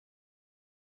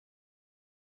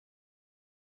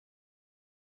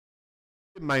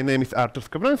My name is Artur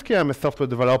Skowronski. I'm a software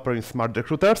developer in Smart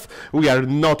Recruiters. We are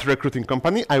not a recruiting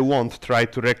company. I won't try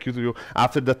to recruit you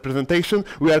after that presentation.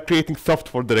 We are creating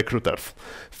software for the recruiters.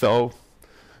 So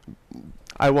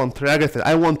like I said,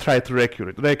 I won't try to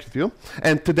recruit you.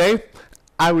 And today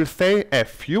I will say a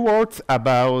few words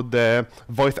about the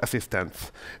voice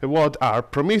assistants. What are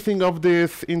promising of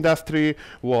this industry,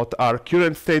 what are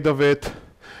current state of it,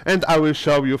 and I will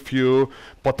show you a few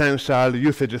potential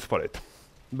usages for it.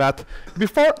 But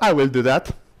before I will do that,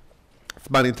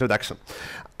 small introduction.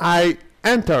 I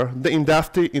entered the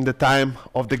industry in the time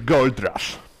of the gold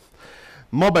rush.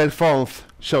 Mobile phones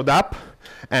showed up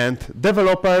and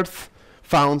developers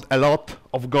found a lot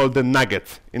of golden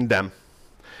nuggets in them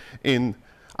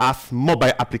as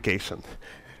mobile application.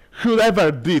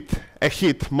 Whoever did a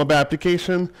hit mobile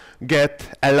application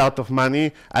get a lot of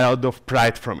money, a lot of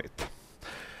pride from it.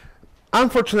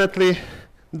 Unfortunately,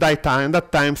 that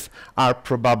times are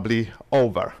probably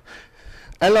over.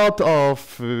 A lot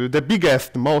of the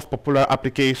biggest, most popular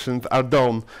applications are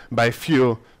done by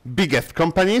few biggest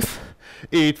companies.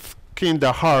 It's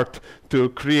kinda hard to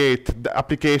create the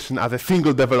application as a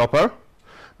single developer,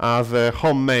 as a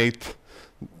homemade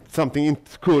something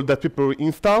cool that people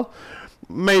install.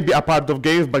 Maybe a part of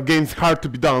games, but games hard to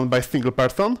be done by a single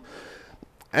person.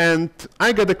 And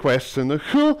I got a question,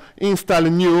 who installed a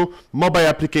new mobile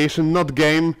application, not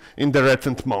game, in the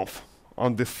recent month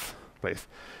on this place?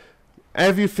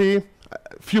 As you see,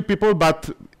 few people, but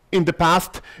in the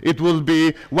past it will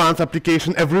be one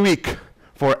application every week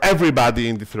for everybody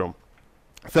in this room.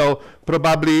 So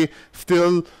probably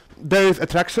still there is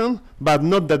attraction, but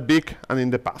not that big and in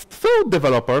the past. So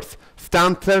developers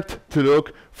started to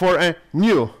look for a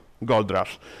new gold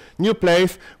rush. New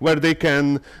place where they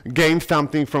can gain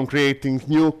something from creating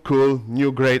new, cool,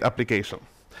 new, great application.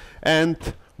 And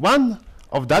one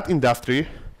of that industry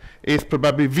is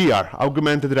probably VR,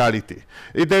 augmented reality.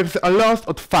 There's a lot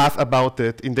of fuss about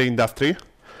it in the industry.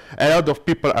 A lot of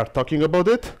people are talking about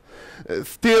it.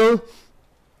 Still,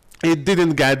 it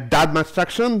didn't get that much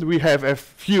traction. We have a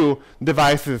few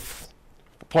devices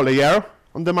for a year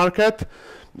on the market.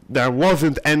 There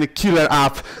wasn't any killer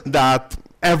app that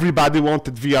everybody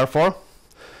wanted VR for.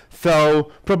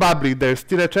 So probably there's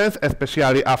still a chance,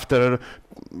 especially after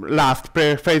last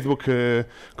Facebook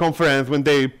conference when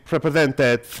they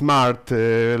presented smart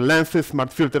lenses,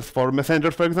 smart filters for Messenger,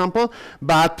 for example,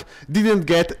 but didn't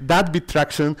get that big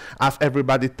traction as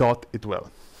everybody thought it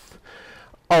will.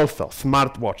 Also,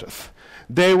 smartwatches.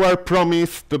 They were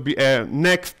promised to be a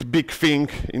next big thing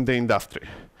in the industry.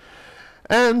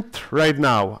 And right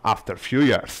now, after a few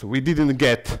years, we didn't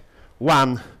get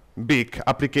one big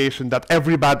application that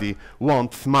everybody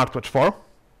wants smartwatch for.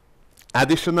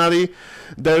 Additionally,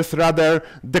 there's rather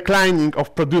declining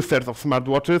of producers of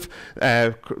smartwatches.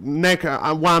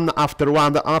 One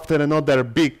after another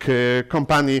big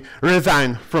company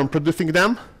resign from producing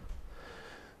them.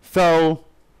 So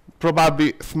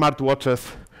probably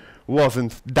smartwatches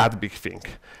wasn't that big thing.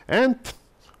 And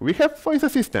we have voice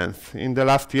assistants. In the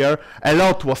last year, a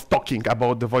lot was talking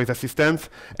about the voice assistants.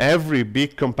 Every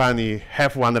big company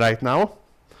have one right now.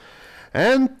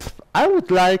 And I would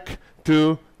like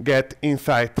to get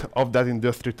insight of that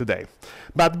industry today.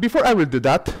 But before I will do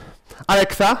that,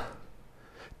 Alexa,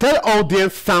 tell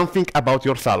audience something about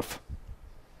yourself.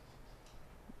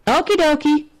 Okie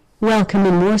dokie. Welcome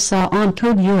in Warsaw on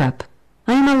Code Europe.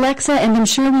 I'm Alexa and I'm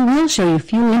sure we will show you a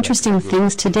few interesting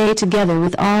things today together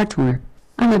with Artur.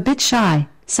 I'm a bit shy,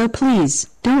 so please,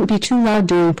 don't be too loud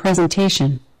during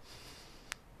presentation.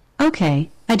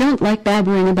 Okay, I don't like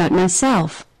babbling about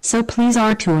myself, so please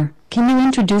Artur, can you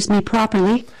introduce me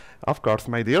properly? Of course,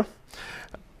 my dear.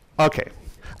 Okay,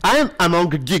 I'm among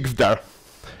geeks there.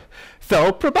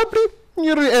 So probably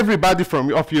nearly everybody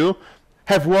of you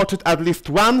have watched at least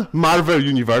one Marvel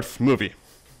Universe movie.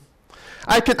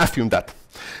 I can assume that.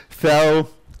 So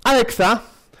Alexa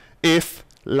is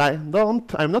like,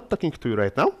 I'm not talking to you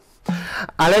right now.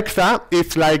 Alexa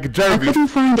is like Jarvis. I couldn't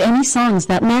find any songs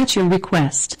that match your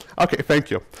request. Okay,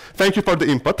 thank you. Thank you for the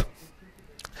input.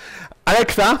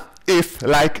 Alexa is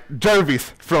like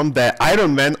Jarvis from the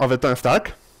Iron Man of the Tony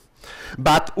Stark,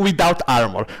 but without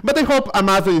armor. But I hope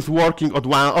Amazon is working on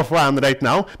one right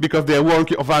now, because they are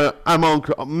working among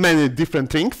many different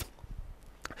things.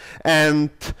 And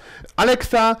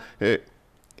Alexa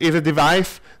is a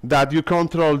device that you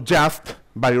control just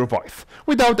by your voice,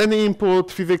 without any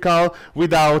input, physical,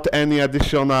 without any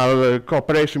additional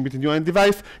cooperation between you and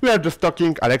device. You are just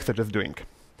talking, Alexa just doing.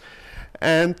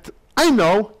 And I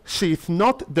know she's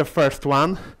not the first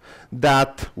one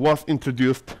that was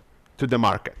introduced to the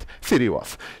market. Siri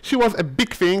was. She was a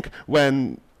big thing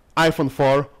when iPhone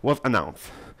 4 was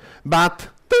announced. But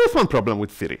there was one problem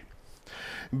with Siri,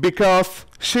 because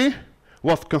she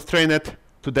was constrained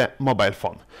to the mobile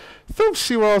phone. So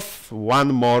she was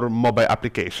one more mobile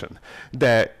application.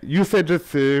 The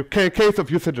usages, case of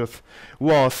usages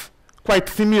was quite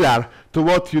similar to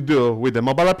what you do with the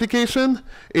mobile application.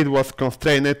 It was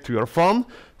constrained to your phone,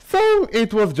 so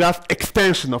it was just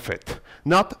extension of it,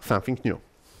 not something new.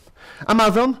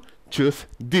 Amazon chose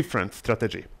different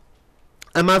strategy.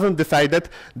 Amazon decided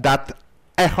that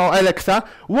Echo Alexa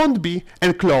won't be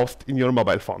enclosed in your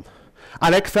mobile phone.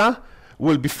 Alexa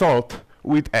will be sold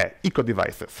with eco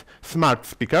devices, smart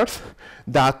speakers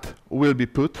that will be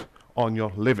put on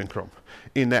your living room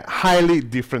in a highly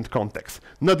different context,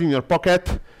 not in your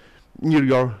pocket, near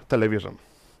your television.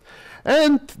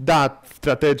 And that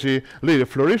strategy really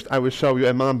flourished. I will show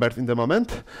you numbers in the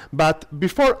moment. But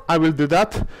before I will do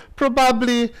that,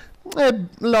 probably a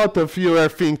lot of you are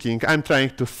thinking I'm trying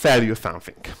to sell you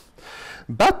something.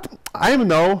 But I'm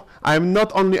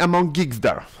not only among geeks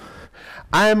there.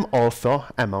 I'm also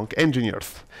among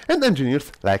engineers. And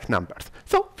engineers like numbers.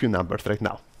 So, few numbers right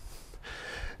now.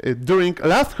 During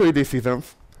last holiday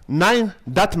seasons, 9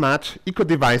 that much eco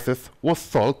devices was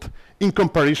sold in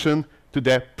comparison to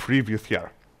the previous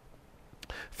year.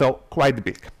 So quite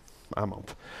big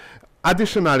amount.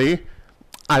 Additionally,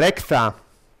 Alexa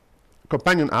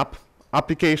companion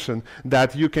application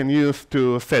that you can use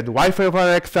to set Wi-Fi of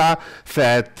Alexa,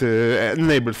 set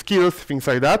enable skills, things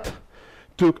like that,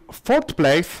 took 4th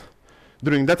place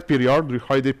during that period, during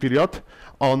holiday period,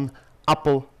 on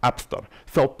Apple App Store.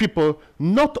 So people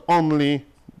not only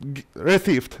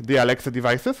received the Alexa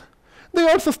devices, they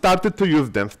also started to use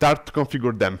them, start to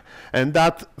configure them, and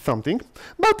that's something.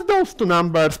 But those two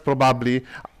numbers probably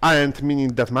aren't meaning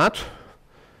that much.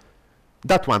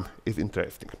 That one is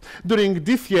interesting. During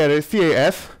this year's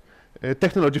CES,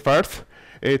 Technology Fairs,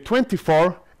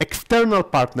 24 external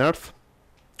partners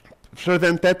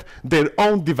presented their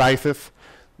own devices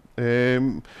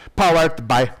powered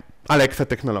by Alexa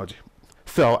technology.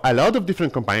 So a lot of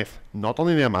different companies, not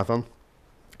only Amazon,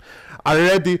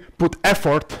 already put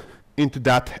effort into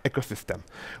that ecosystem.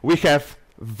 We have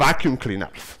vacuum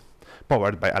cleaners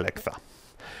powered by Alexa.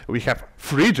 We have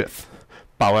fridges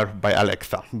powered by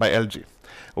Alexa, by LG.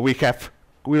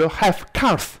 We'll have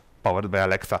cars powered by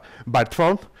Alexa, by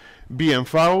Ford,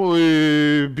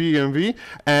 BMW,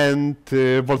 and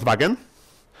Volkswagen.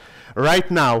 Right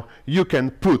now, you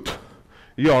can put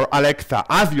your Alexa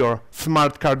as your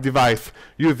smart car device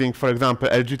using, for example,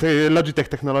 Logitech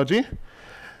technology.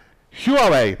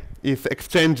 Huawei is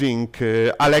exchanging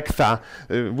Alexa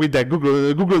with the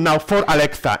Google Now for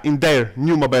Alexa in their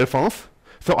new mobile phones.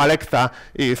 So Alexa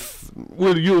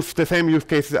will use the same use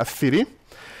cases as Siri.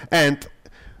 And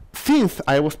since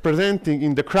I was presenting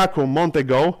in the Krakow a month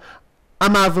ago,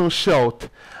 Amazon showed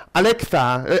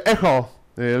Alexa Echo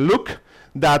Look,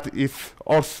 that is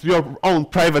also your own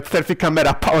private selfie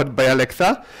camera powered by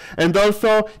Alexa, and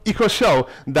also Echo Show,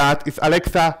 that is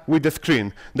Alexa with the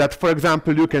screen, that, for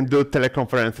example, you can do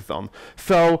teleconferences on.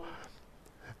 So,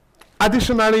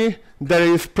 additionally, there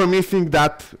is promising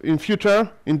that in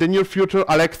the near future,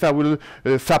 Alexa will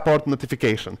support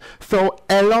notification. So,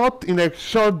 in a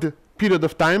short period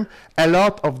of time, a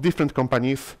lot of different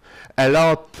companies, a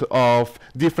lot of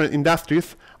different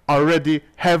industries already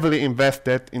heavily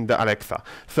invested in the Alexa.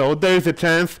 So there is a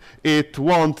chance it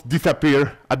won't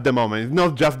disappear at the moment. It's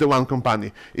not just the one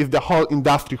company, it's the whole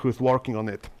industry who's working on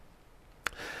it.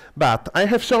 But I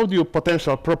have showed you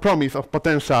promise of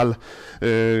potential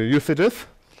usages.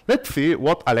 Let's see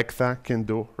what Alexa can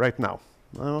do right now.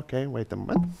 Okay, wait a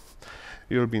moment.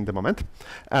 You'll be in the moment.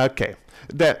 Okay,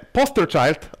 the poster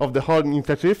child of the whole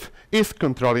initiative is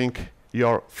controlling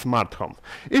your smart home.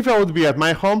 If I would be at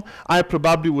my home, I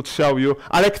probably would show you,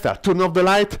 Alexa, turn off the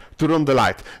light, turn on the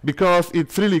light, because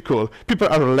it's really cool. People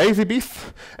are lazy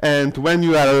beasts, and when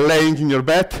you are laying in your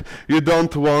bed, you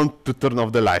don't want to turn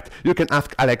off the light. You can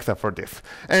ask Alexa for this.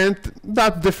 And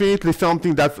that's definitely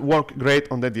something that works great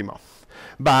on the demo.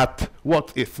 But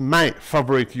what is my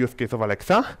favorite use case of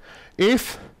Alexa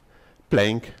is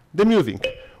playing the music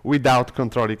without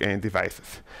controlling any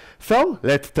devices. So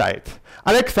let's try it.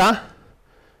 Alexa,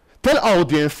 tell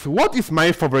audience what is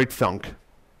my favorite song.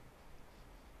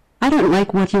 I don't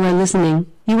like what you are listening.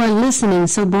 You are listening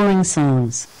so boring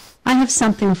songs. I have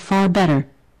something far better.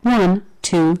 1,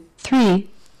 2, 3.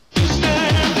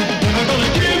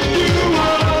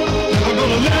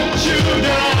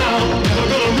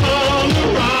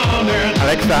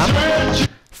 Alexa,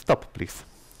 stop please.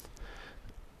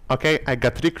 Okay, I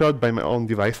got rickrolled by my own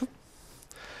device.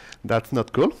 That's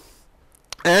not cool.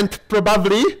 And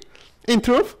probably, in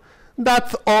truth,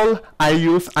 that's all I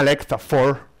use Alexa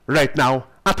for right now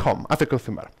at home as a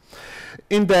consumer.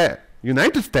 In the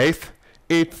United States,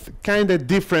 it's kind of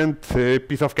different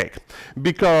piece of cake,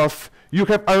 because you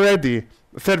have already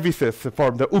services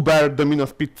for the Uber,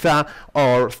 Domino's Pizza,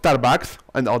 or Starbucks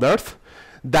and others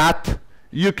that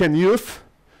you can use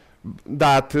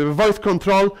that voice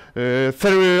control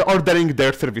ordering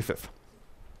their services.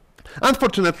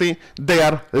 Unfortunately, they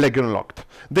are region locked.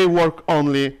 They work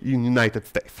only in United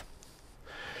States.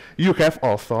 You have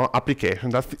also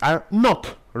applications that are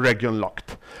not region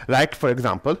locked, like for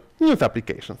example news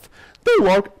applications. They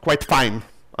work quite fine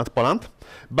at Poland,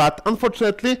 but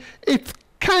unfortunately it's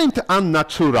kind of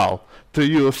unnatural to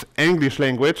use English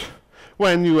language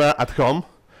when you are at home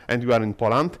and you are in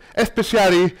Poland,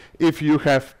 especially if you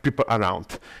have people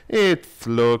around. It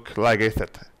looks, like I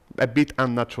said, a bit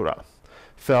unnatural.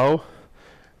 So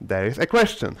there is a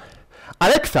question.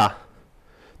 Alexa,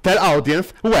 tell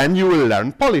audience when you will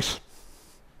learn Polish.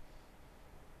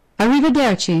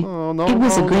 Arrivederci. Oh, no, It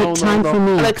was a great time for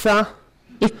me. Alexa,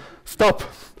 stop.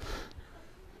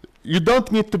 You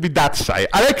don't need to be that shy.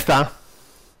 Alexa,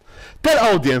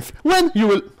 tell audience when you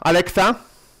will... Alexa,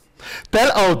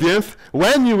 tell audience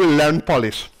when you will learn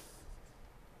Polish.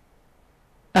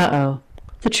 Uh-oh.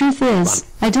 The truth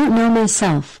is, I don't know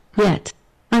myself, yet.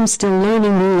 I'm still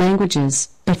learning new languages,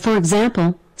 but for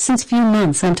example, since few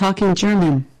months I'm talking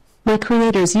German. My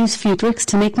creators use few tricks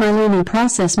to make my learning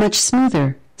process much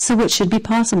smoother, so it should be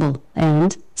possible.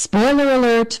 And, spoiler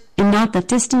alert, in not that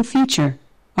distant future.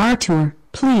 Artur,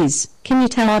 please, can you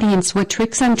tell audience what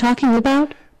tricks I'm talking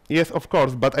about? Yes, of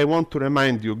course, but I want to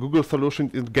remind you, Google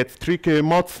solution it gets trickier,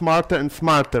 more smarter and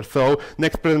smarter, so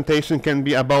next presentation can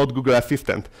be about Google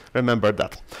Assistant. Remember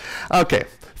that. Okay,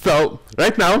 so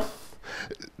right now,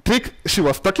 trick she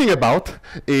was talking about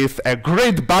is a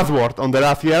great buzzword on the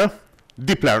last year,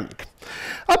 deep learning.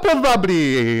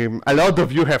 Probably a lot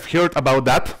of you have heard about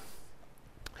that,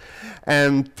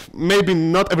 and maybe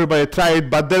not everybody tried,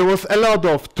 but there was a lot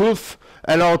of tools,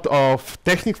 a lot of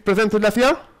techniques presented last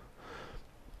year.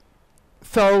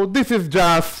 So this is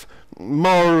just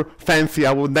more fancy,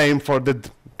 I would name, for the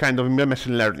kind of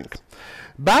machine learning.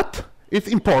 But it's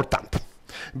important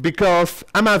because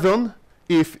Amazon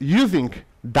is using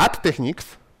that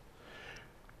techniques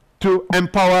to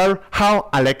empower how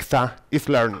Alexa is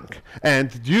learning.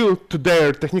 And due to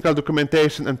their technical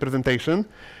documentation and presentation,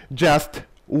 just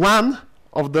one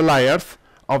of the layers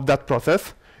of that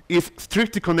process is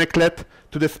strictly connected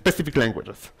to the specific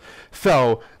languages.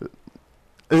 So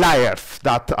layers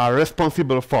that are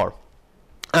responsible for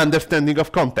understanding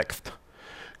of context,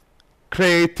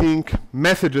 creating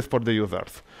messages for the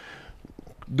users,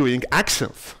 doing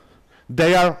actions,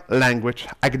 they are language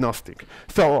agnostic.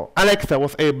 So Alexa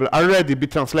was able already be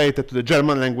translated to the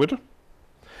German language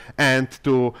and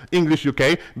to English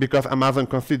UK, because Amazon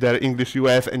consider English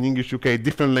US and English UK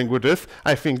different languages.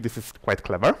 I think this is quite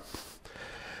clever.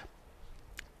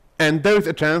 And there is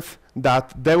a chance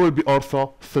that there will be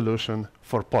also solution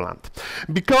for Poland,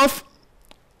 because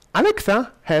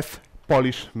Alexa has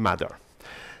Polish mother.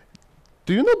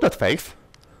 Do you know that face?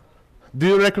 Do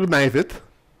you recognize it?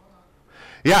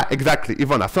 Yeah, exactly,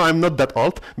 Ivona. So I'm not that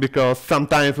old, because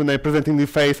sometimes when I'm presenting the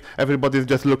face, everybody's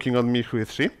just looking on me, who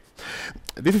is she?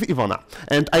 This is Ivona.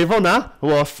 And Ivona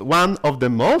was one of the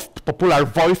most popular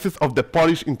voices of the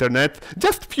Polish internet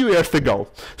just a few years ago.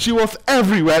 She was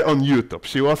everywhere on YouTube.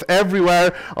 She was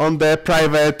everywhere on the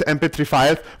private MP3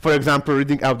 files, for example,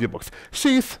 reading audiobooks.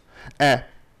 She's a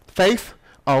face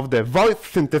of the voice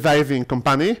synthesizing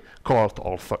company called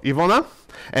also Ivona,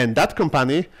 and that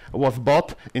company was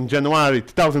bought in January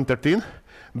 2013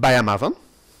 by Amazon,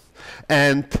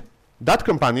 and that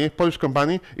company, Polish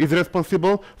company, is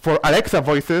responsible for Alexa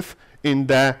voices in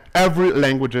every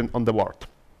language on the world.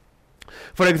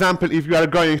 For example, if you are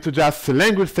going to just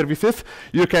language services,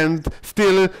 you can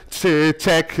still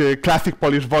check classic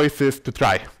Polish voices to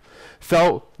try.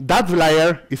 So that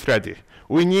layer is ready.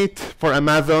 We need for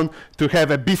Amazon to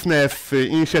have a business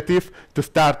initiative to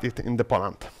start it in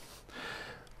Poland.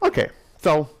 Okay,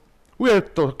 so we are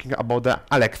talking about the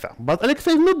Alexa, but Alexa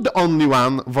is not the only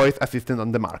one voice assistant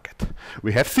on the market.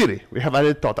 We have Siri, we have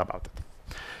already thought about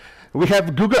it. We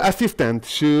have Google Assistant,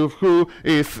 who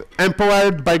is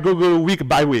empowered by Google week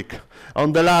by week.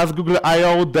 On the last Google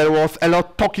I/O, there was a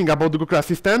lot talking about the Google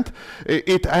Assistant.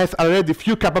 It has already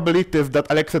few capabilities that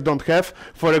Alexa don't have.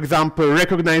 For example,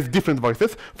 recognize different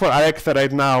voices. For Alexa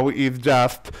right now, it's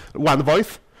just one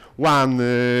voice.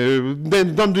 They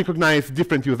don't recognize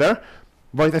different user.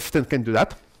 Voice Assistant can do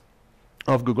that,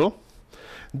 of Google.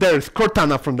 There's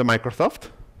Cortana from the Microsoft.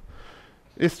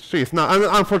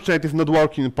 Unfortunately, it's not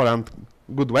working in Poland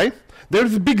good way.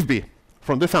 There's Bixby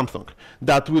from the Samsung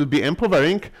that will be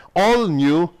empowering all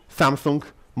new Samsung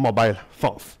mobile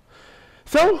phones.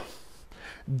 So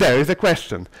there is a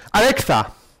question.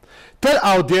 Alexa, tell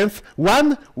audience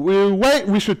why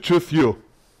we should choose you.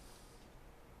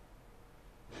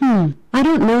 I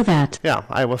don't know that. Yeah,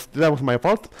 that was my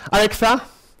fault. Alexa,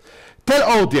 tell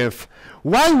audience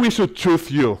why we should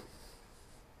choose you.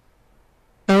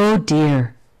 Oh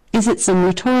dear. Is it some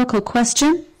rhetorical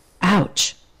question?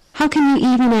 Ouch. How can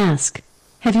you even ask?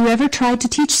 Have you ever tried to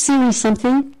teach Siri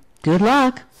something? Good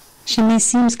luck. She may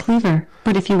seem clever,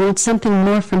 but if you want something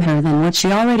more from her than what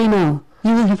she already know,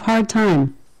 you will have hard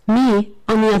time. Me,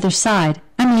 on the other side,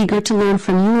 I'm eager to learn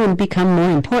from you and become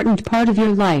more important part of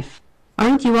your life.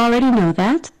 Aren't you already know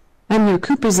that? I'm your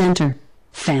co-presenter.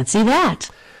 Fancy that!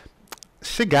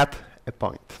 She got a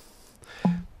point.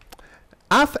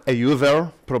 As a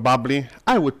user, probably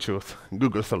I would choose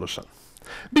Google solution.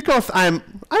 Because I'm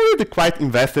really quite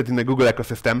invested in the Google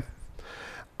ecosystem.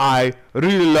 I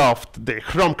really loved the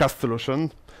Chromecast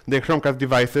solution, the Chromecast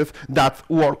devices that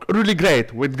work really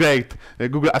great with great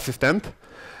Google Assistant.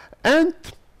 And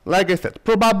like I said,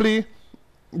 probably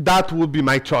that would be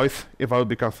my choice if I would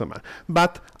be consumer.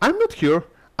 But I'm not here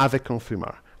as a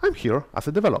consumer. I'm here as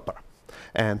a developer.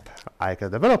 And like a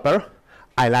developer,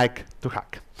 I like to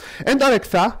hack. And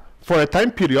Alexa, for a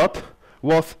time period,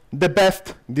 was the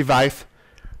best device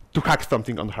to hack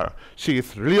something on her. She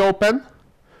is really open.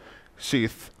 She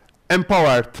is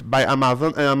empowered by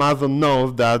Amazon, and Amazon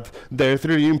knows that it's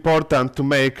really important to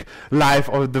make life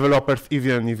of developers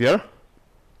easier and easier.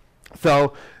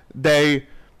 So they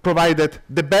provided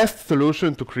the best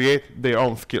solution to create their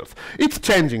own skills. It's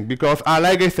changing because,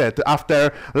 like I said,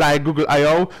 after like Google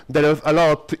I/O, there is a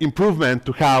lot improvement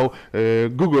to how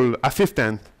Google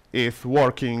Assistant is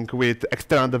working with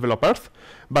external developers.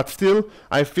 But still,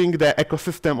 I think the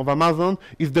ecosystem of Amazon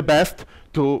is the best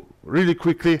to really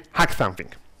quickly hack something.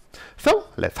 So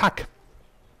let's hack.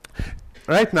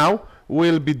 Right now,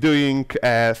 we'll be doing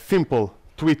a simple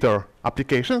Twitter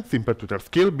application, simple Twitter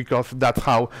skill, because that's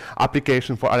how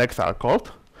applications for Alexa are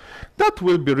called. That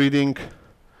will be reading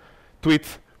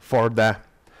tweets for the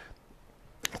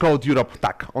Code Europe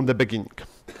tag on the beginning.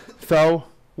 So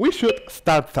we should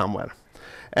start somewhere.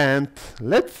 And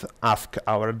let's ask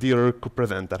our dear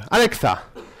co-presenter, Alexa,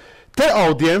 tell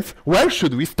audience where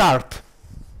should we start?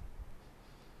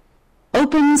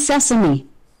 Open Sesame.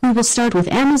 We will start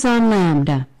with Amazon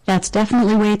Lambda. That's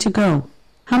definitely way to go.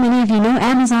 How many of you know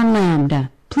Amazon Lambda?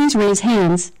 Please raise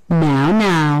hands.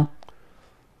 Now.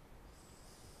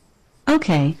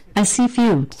 Okay, I see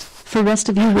few. For rest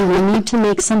of you, we will need to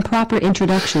make some proper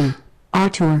introduction.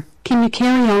 Artur, can you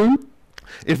carry on?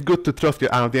 It's good to trust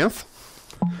your audience,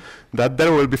 that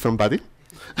there will be somebody.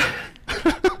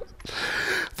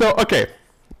 So, okay,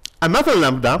 Amazon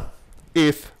Lambda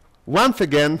is once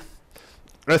again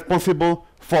responsible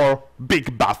for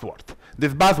big buzzword.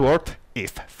 This buzzword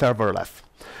is serverless.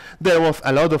 There was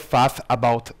a lot of fuss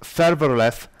about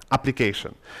serverless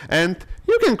application, and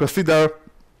you can consider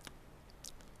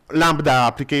Lambda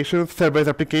applications, serverless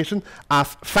application,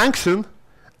 as function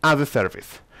as a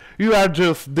service. You are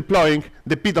just deploying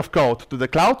the bit of code to the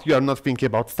cloud. You are not thinking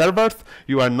about servers.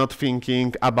 You are not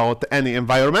thinking about any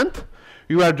environment.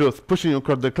 You are just pushing your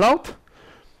code to the cloud,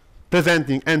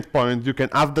 presenting endpoint you can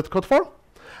ask that code for,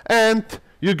 and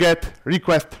you get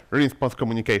request-response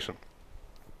communication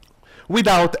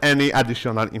without any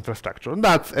additional infrastructure.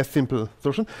 That's a simple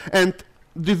solution, and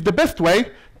this is the best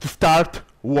way to start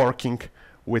working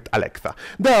with Alexa.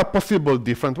 There are possible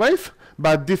different ways,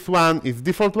 but this one is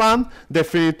default one,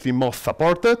 definitely most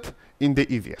supported, in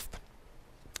the easiest.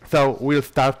 So we'll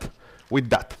start with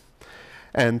that.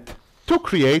 And to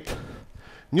create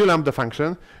new Lambda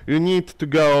function, you need to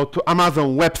go to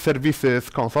Amazon Web Services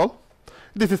console.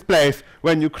 This is place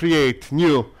when you create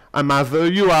new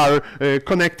Amazon, you are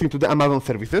connecting to the Amazon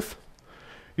services.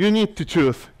 You need to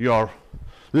choose your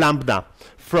Lambda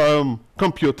from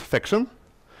compute section.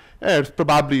 It's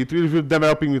probably, if you're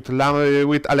developing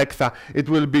with Alexa, it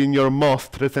will be in your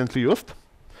most recently used.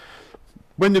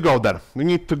 When you go there, you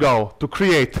need to go to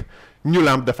create new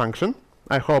Lambda function.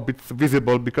 I hope it's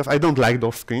visible because I don't like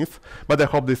those screens, but I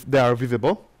hope they are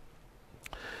visible.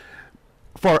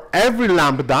 For every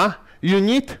Lambda, you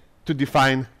need to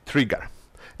define trigger.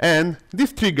 And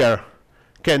this trigger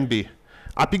can be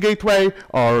API Gateway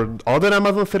or other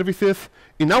Amazon services.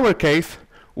 In our case,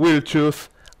 we'll choose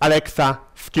Alexa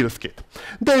Skills Kit.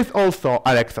 There is also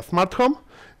Alexa Smart Home.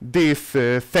 This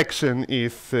section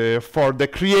is for the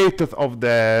creators of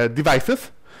the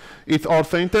devices. It's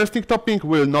also an interesting topic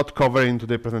we'll not cover into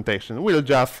the presentation. We'll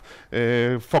just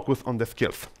focus on the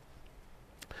skills.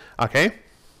 Okay.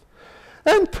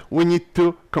 And we need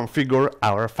to configure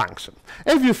our function.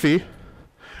 As you see,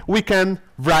 we can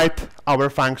write our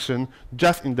function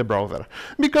just in the browser,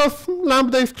 because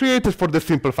Lambda is created for the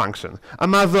simple function.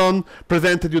 Amazon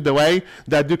presented you the way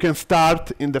that you can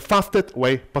start in the fastest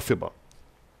way possible.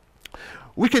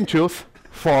 We can choose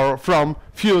from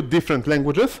few different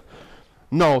languages,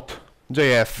 Node,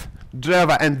 JS,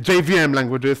 Java, and JVM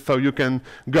languages, so you can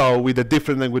go with the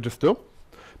different languages too,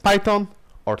 Python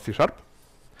or C#.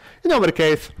 In our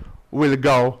case, we'll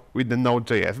go with the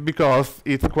Node.js because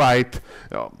it's quite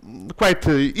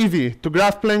easy to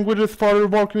grasp languages for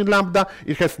working with Lambda.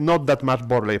 It has not that much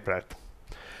boilerplate.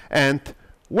 And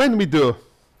when we do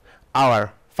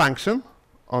our function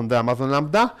on the Amazon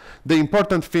Lambda, the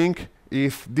important thing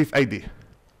is this ID.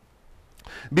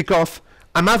 Because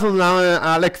Amazon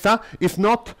Alexa is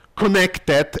not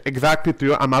connected exactly to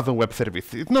your Amazon Web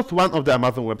Service. It's not one of the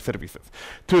Amazon Web Services.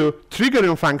 To trigger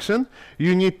your function,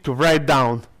 you need to write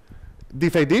down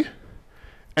this ID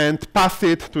and pass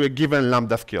it to a given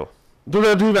Lambda skill,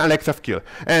 to a given Alexa skill.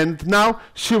 And now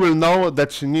she will know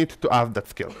that she needs to ask that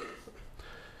skill.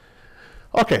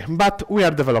 Okay, but we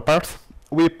are developers.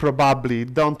 We probably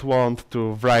don't want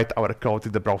to write our code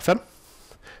in the browser.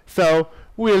 So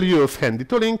we'll use handy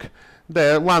tooling.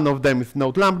 One of them is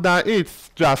Node Lambda.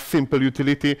 It's just simple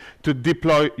utility to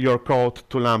deploy your code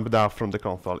to Lambda from the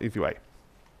console easy way.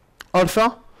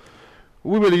 Also,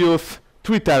 we will use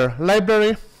Twitter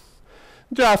library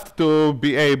just to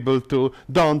be able to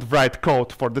don't write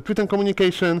code for the Twitter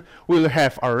communication. We'll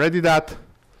have already that.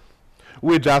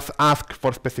 We just ask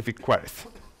for specific queries.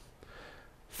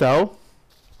 So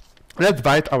let's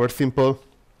write our simple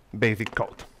basic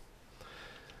code.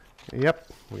 Yep,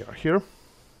 we are here.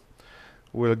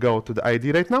 We'll go to the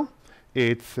ID right now.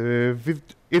 It's is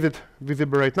it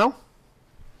visible right now?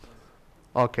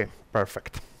 Okay,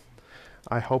 perfect.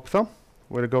 I hope so.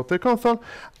 We'll go to the console.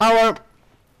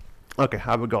 Okay,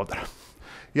 I will go there.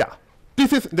 Yeah,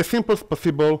 this is the simplest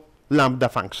possible Lambda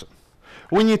function.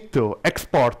 We need to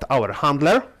export our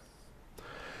handler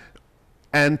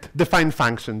and define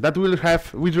function that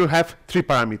which will have three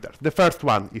parameters. The first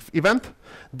one is event,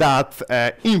 that's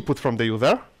input from the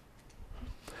user.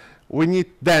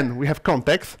 We have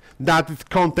context, that is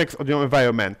context of your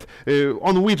environment,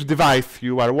 on which device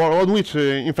you are, on which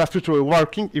infrastructure you are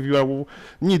working, if you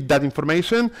need that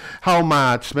information, how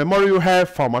much memory you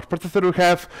have, how much processor you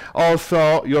have,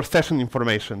 also your session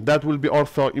information. That will be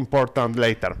also important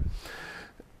later.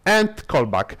 And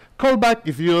callback. Callback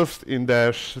is used in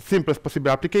the simplest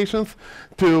possible applications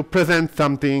to present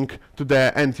something to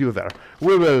the end user.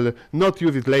 We will not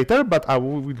use it later, but I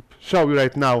will show you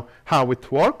right now how it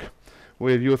works.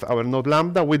 We'll use our Node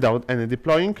Lambda without any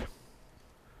deploying.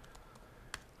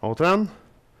 Outrun.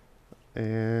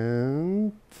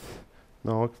 And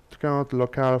no count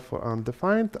local for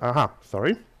undefined. Aha,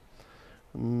 sorry.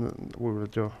 We will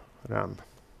do run.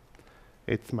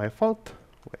 It's my fault.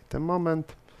 Wait a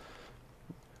moment.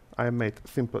 I made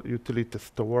simple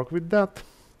utilities to work with that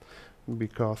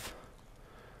because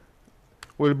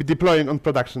we'll be deploying on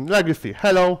production. Like you see,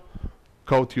 hello.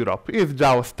 Code Europe is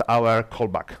just our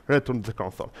callback, return to the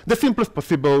console. The simplest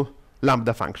possible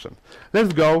Lambda function.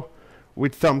 Let's go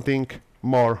with something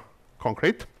more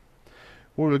concrete.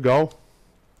 We will go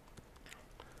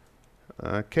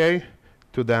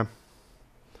to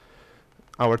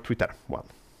our Twitter one.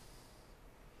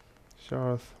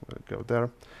 Sure, we'll go there.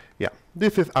 Yeah,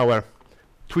 this is our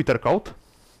Twitter code.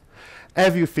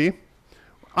 As you see,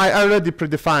 I already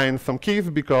predefined some keys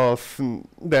because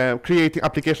the creating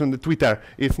application on the Twitter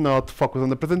is not focused on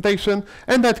the presentation,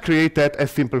 and that created a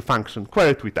simple function,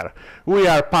 query Twitter. We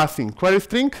are passing query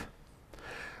string,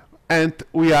 and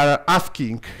we are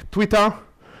asking Twitter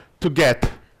to get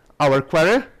our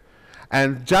query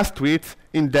and just tweets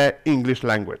in the English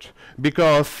language.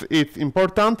 Because it's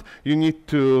important, you need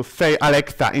to say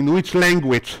Alexa in which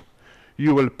language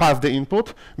you will pass the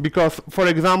input, because, for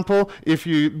example, if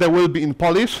they will be in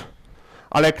Polish,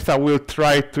 Alexa will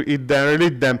try to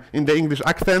read them in the English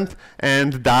accent,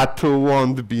 and that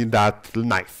won't be that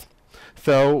nice.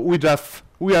 So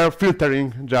we are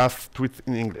filtering just tweets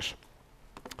in English.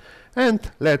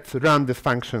 And let's run this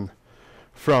function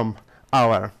from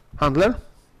our handler.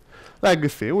 Like you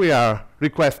see, we are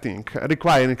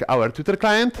requiring our Twitter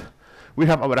client. We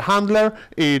have our handler.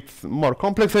 It's more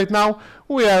complex right now.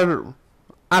 We are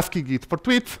asking it for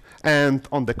tweets, and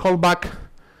on the callback,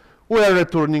 we are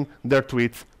returning their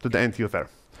tweets to the end user.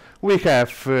 We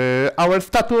have our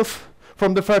status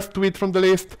from the first tweet from the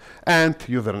list, and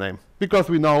username, because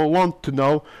we now want to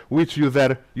know which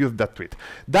user used that tweet.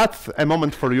 That's a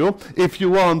moment for you. If you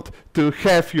want to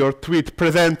have your tweet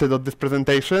presented on this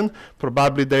presentation,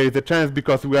 probably there is a chance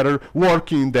because we are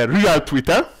working in the real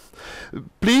Twitter.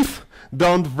 Please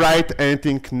don't write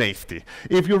anything nasty.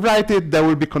 If you write it, that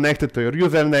will be connected to your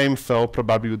username, so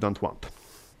probably you don't want.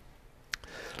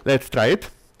 Let's try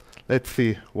it. Let's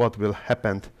see what will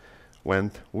happen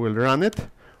when we'll run it.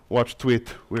 Watch tweet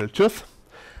we'll choose.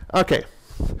 Okay,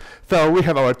 so we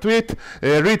have our tweet.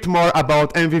 Read more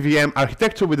about MVVM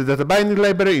architecture with the data binding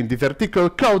library in this article,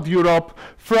 Code Europe,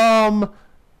 from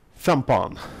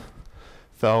Sampon.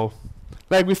 So,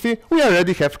 like we see, we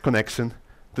already have connection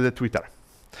to the Twitter.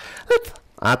 Let's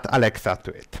add Alexa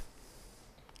to it.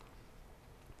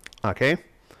 Okay,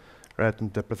 right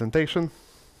into the presentation.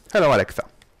 Hello, Alexa.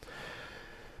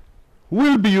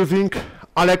 We'll be using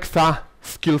Alexa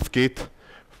Skills Kit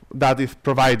that is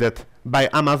provided by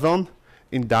Amazon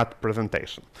in that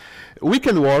presentation. We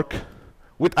can work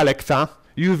with Alexa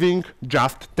using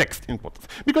just text inputs,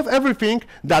 because everything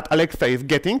that Alexa is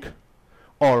getting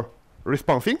or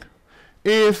responding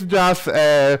is just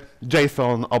a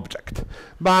JSON object.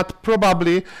 But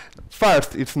probably,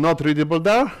 first, it's not readable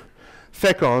there.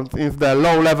 Second, is the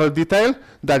low-level detail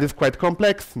that is quite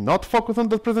complex, not focused on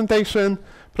the presentation.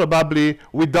 Probably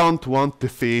we don't want to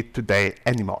see it today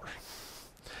anymore.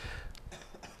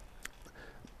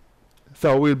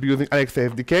 So we'll be using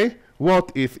Alexa SDK.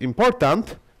 What is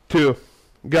important to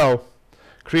go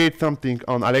create something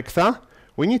on Alexa,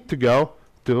 we need to go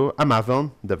to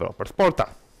Amazon Developers Portal.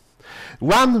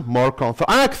 One more console.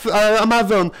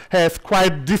 Amazon has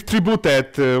quite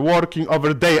distributed working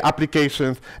over their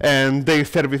applications and their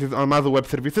services on Amazon Web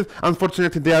Services.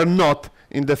 Unfortunately, they are not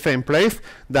in the same place.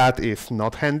 That is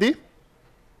not handy.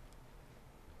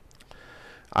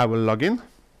 I will log in.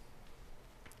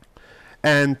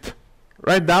 And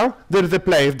right now, there is a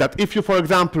place that if you, for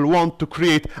example, want to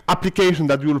create application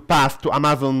that you will pass to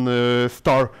Amazon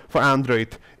store for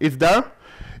Android, it's there.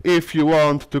 If you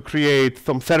want to create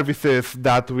some services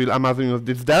that will Amazon use,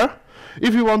 it's there.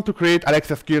 If you want to create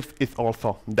Alexa skills, it's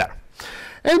also there.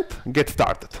 And get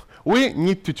started. We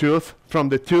need to choose from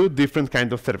the two different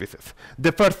kinds of services.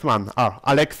 The first one are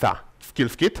Alexa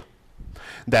Skills Kit.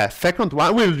 The second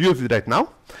one, we'll use it right now.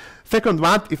 Second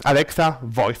one is Alexa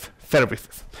Voice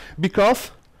Services. Because,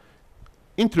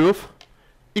 in truth,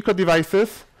 eco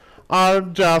devices are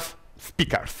just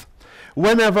speakers.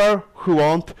 Whenever who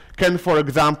want can, for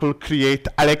example, create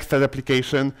Alexa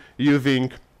application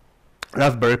using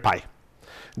Raspberry Pi,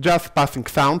 just passing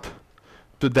sound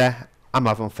to the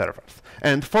Amazon servers.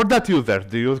 And for that user,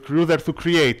 the users who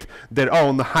create their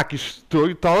own hackish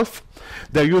tools,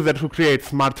 the users who create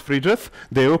smart fridges,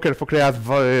 the users who create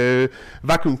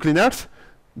vacuum cleaners,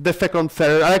 the second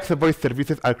Alexa voice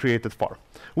services are created for.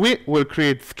 We will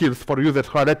create skills for users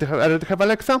who already have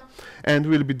Alexa, and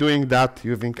we'll be doing that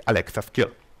using Alexa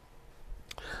skill.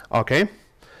 Okay,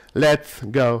 let's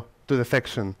go to the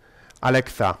section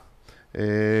Alexa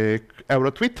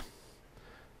Eurotweet.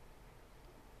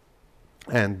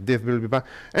 And this will be back.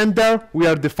 And there we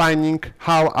are defining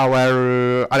how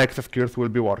our Alexa skills will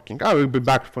be working. I will be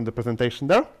back from the presentation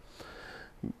there.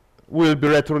 We'll be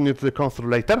returning to the console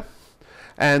later.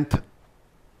 And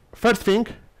first thing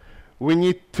we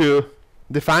need to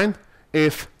define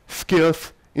is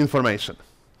skills information.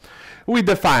 We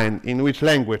define in which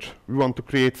language we want to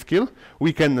create skill.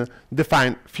 We can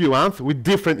define few ones with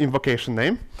different invocation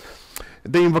name.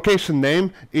 The invocation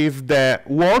name is the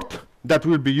word that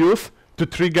will be used to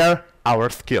trigger our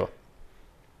skill.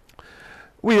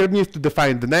 We need to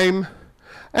define the name,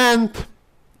 and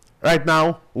right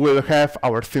now we'll have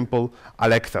our simple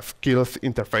Alexa skills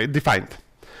interface defined.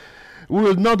 We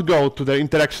will not go to the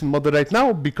interaction model right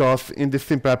now because in this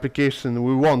simple application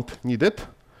we won't need it.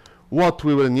 What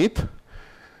we will need,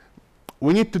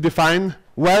 we need to define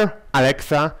where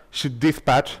Alexa should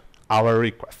dispatch our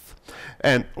requests.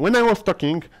 And when I was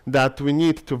talking that we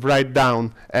need to write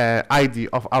down ID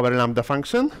of our Lambda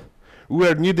function, we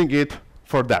are needing it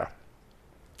for there.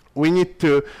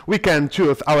 We can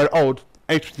choose our own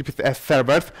HTTPS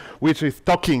servers, which is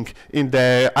talking in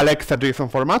the Alexa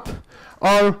JSON format,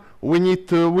 or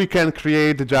we can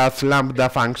create just Lambda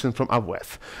function from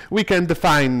AWS. We can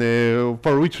define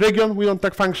for which region we want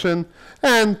that function,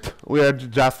 and we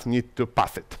just need to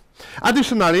pass it.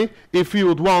 Additionally, if you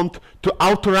would want to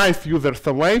authorize users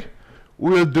some way, we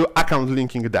will do account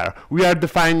linking there. We are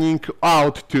defining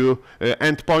out to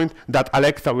endpoint that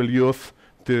Alexa will use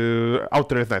to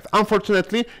authorize that.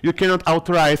 Unfortunately, you cannot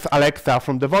authorize Alexa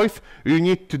from the voice. You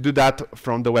need to do that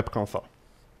from the web console.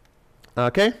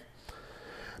 Okay?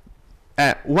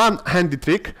 One handy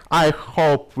trick, I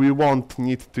hope we won't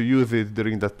need to use it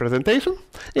during that presentation,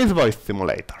 is Voice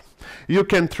Simulator. You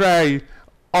can try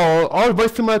all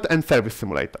Voice Simulator and Service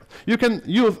Simulator. You can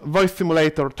use Voice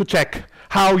Simulator to check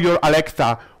how your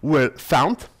Alexa will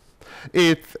sound.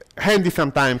 It's handy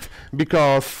sometimes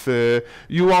because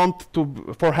you want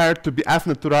for her to be as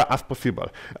natural as possible.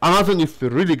 Amazon is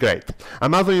really great.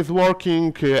 Amazon is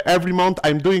working every month.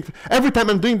 Every time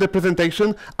I'm doing the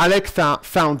presentation, Alexa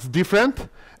sounds different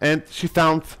and she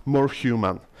sounds more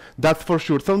human. That's for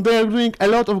sure. So they're doing a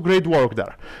lot of great work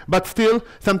there. But still,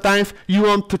 sometimes you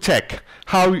want to check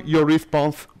how your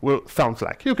response will sound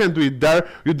like. You can do it there.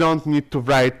 You don't need to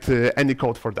write any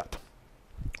code for that.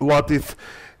 What is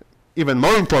even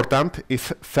more important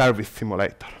is Service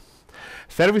Simulator.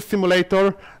 Service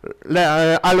Simulator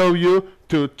allow you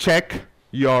to check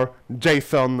your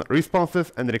JSON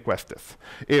responses and requests.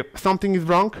 If something is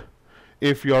wrong,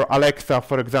 if your Alexa,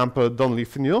 for example, don't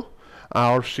listen you,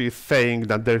 or she's saying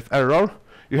that there's error,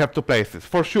 you have to place it.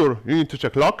 For sure, you need to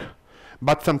check log,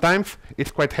 but sometimes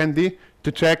it's quite handy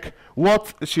to check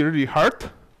what she really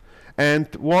heard and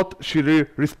what she really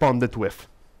responded with.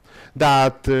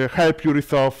 That help you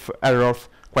resolve errors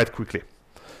quite quickly.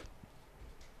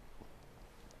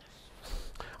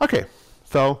 Okay,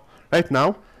 so right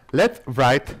now, let's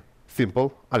write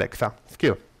simple Alexa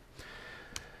skill.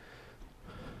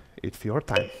 It's your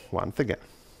time, once again.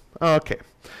 Okay,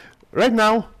 right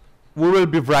now, we will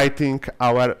be writing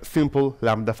our simple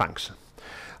Lambda function.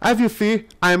 As you see,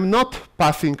 I'm not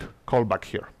passing callback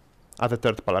here as a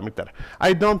third parameter.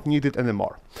 I don't need it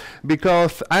anymore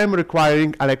because I'm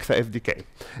requiring Alexa SDK,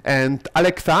 and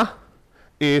Alexa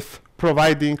is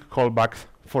providing callbacks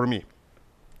for me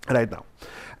right now.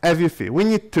 As you see, we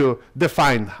need to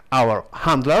define our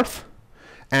handlers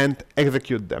and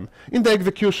execute them. In the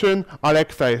execution,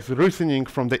 Alexa is listening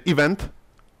from the event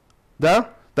there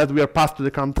that we are passed to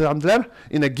the handler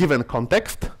in a given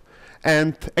context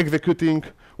and executing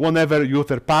whenever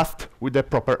user passed with the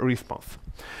proper response.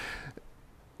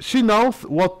 She knows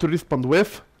what to respond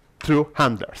with through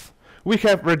handlers. We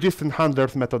have registered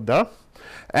handlers method there,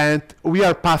 and we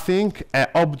are passing an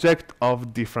object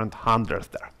of different handlers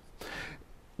there.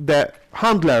 The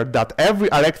handler that every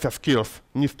Alexa skills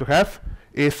needs to have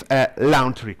is a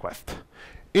launch request.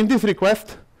 In this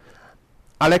request,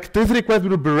 this request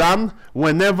will be run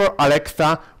whenever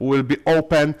Alexa will be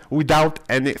open without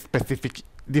any specific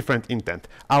different intent.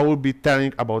 I will be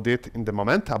telling about it in the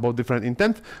moment, about different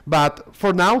intent, but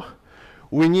for now,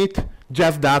 we need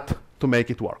just that to make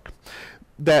it work.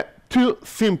 The two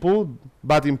simple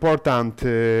but important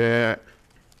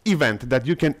event that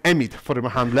you can emit from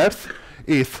handlers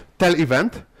is tell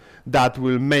event that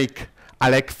will make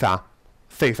Alexa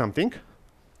say something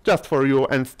just for you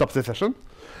and stop the session,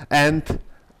 and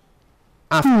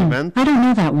ask event. I don't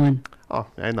know that one. Oh,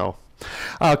 I know.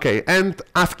 Okay, and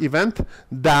ask event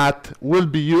that will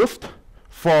be used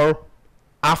for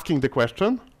asking the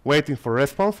question, waiting for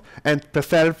response, and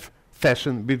preserve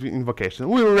session between invocation.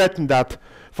 We will write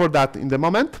for that in the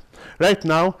moment. Right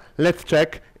now, let's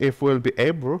check if we'll be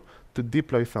able to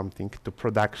deploy something to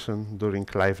production during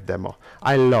live demo.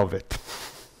 I love it.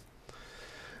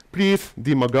 Please,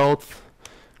 demo goats,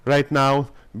 right now,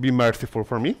 be merciful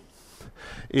for me.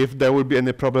 If there will be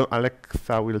any problem,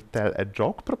 Alexa will tell a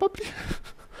joke, probably.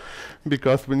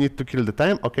 Because we need to kill the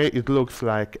time. Okay, it looks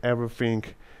like everything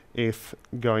is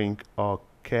going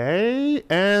okay.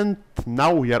 And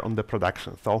now we are on the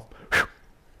production. So,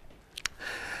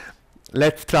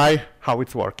 let's try how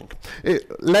it's working.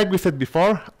 Like we said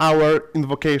before, our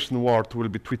invocation word will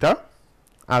be Twitter,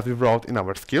 as we wrote in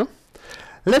our skill.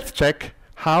 Let's check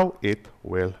how it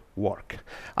will work.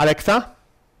 Alexa,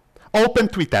 open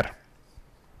Twitter.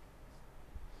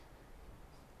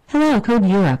 Hello, Code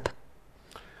Europe.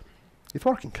 It's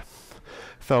working.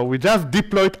 So we just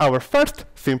deployed our first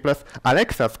simplest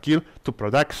Alexa skill to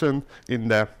production in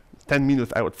the 10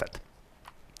 minutes I would set.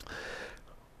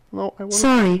 No, I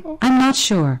Sorry, I'm not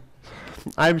sure.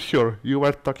 I'm sure you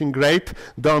were talking great.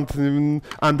 Don't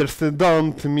misunderstand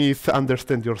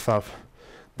yourself.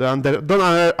 Don't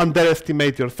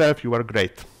underestimate yourself. You are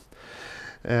great.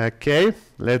 Okay,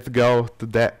 let's go to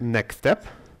the next step,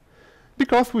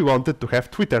 because we wanted to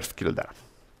have Twitter skill there.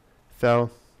 So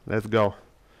let's go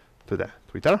to the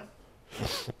Twitter.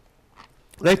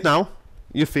 Right now,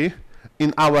 you see,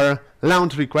 in our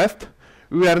launch request,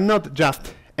 we are not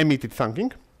just emitting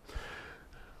something.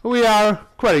 We are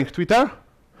querying Twitter,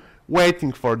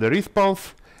 waiting for the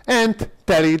response, and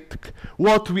tell it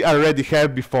what we already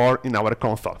have before in our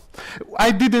console.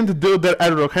 I didn't do the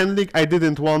error handling. I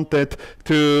didn't want it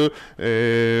to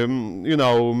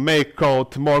make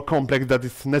code more complex than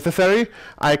is necessary.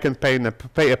 I can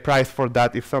pay a price for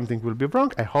that if something will be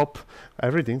wrong. I hope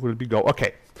everything will be go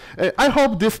okay. I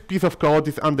hope this piece of code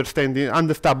is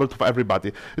understandable for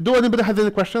everybody. Do anybody have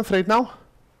any questions right now?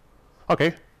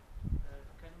 Okay.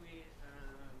 Can we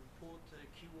put a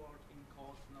keyword in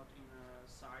code, not in a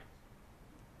site?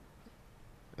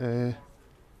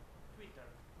 Twitter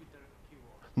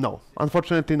keyword. No,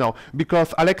 unfortunately no,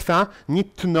 because Alexa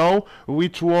needs to know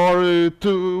which where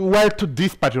to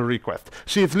dispatch a request.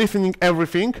 She is listening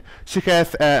everything. She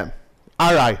has an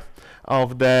array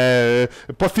of the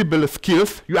possible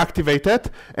skills you activated,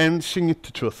 and she needs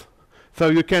to choose. So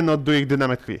you cannot do it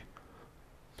dynamically.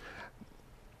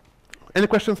 Any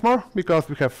questions more? Because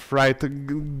we have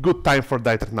good time for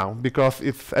that now, because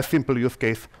it's a simple use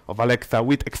case of Alexa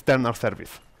with external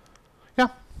service. Yeah?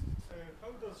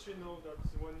 How does she know that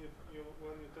when you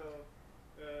tell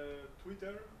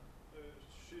Twitter,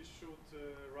 she should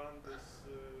run this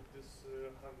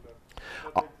handler?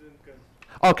 But I didn't get.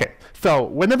 Okay, so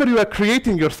whenever you are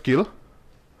creating your skill,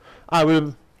 I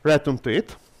will return to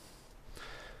it.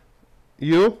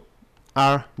 You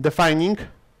are defining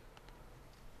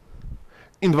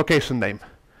invocation name.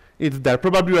 It's there.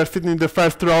 Probably you are sitting in the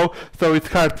first row, so it's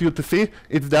hard for you to see.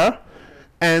 It's there.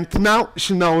 And now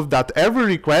she knows that every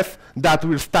request that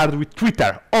will start with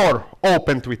Twitter or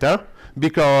open Twitter,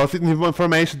 because it's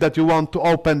information that you want to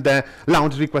open the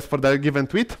launch request for the given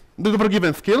tweet, for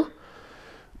given skill,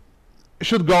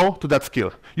 should go to that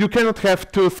skill. You cannot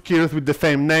have two skills with the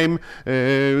same name.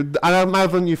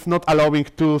 Amazon is not allowing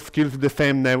two skills with the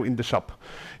same name in the shop.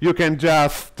 You can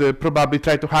just probably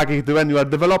try to hack it when you are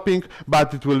developing,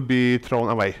 but it will be thrown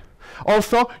away.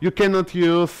 Also, you cannot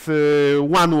use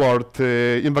one word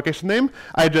invocation name.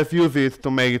 I just use it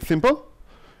to make it simple.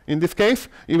 In this case,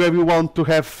 if you want to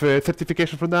have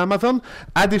certification from the Amazon,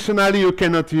 additionally, you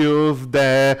cannot use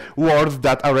the words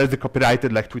that are already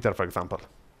copyrighted, like Twitter, for example.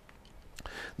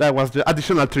 That was the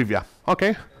additional trivia.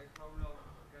 Okay. How long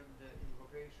can the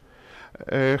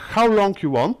invocation? How long you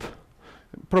want?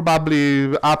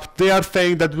 Probably up. They are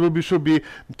saying that it should be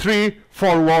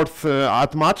 3-4 words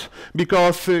at much,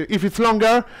 because if it's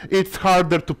longer, it's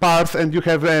harder to parse, and you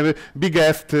have a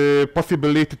biggest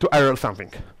possibility to error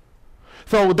something.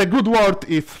 So the good word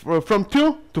is from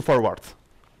 2 to 4 words.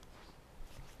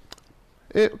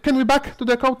 Can we back to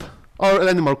the code, or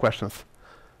any more questions?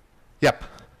 Yep.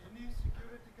 Any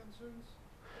security concerns?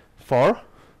 For? Or, I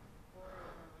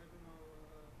don't know,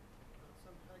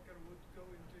 some hacker would go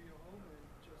into your home and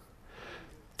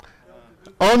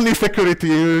just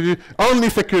Only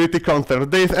security concerns.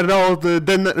 There is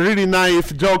the really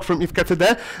nice joke from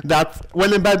IFKCD that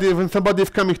when somebody is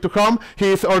coming to home, he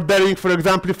is ordering, for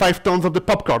example, 5 tons of the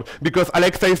popcorn, because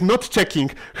Alexa is not checking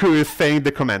who is saying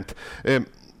the command.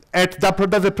 That's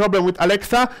the problem with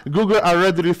Alexa. Google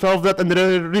already resolved that and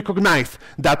recognize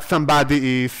that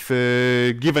somebody is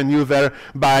given user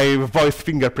by voice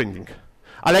fingerprinting.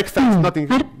 Alexa is not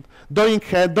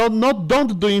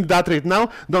don't doing that right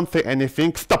now. Don't say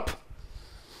anything. Stop.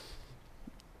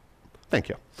 Thank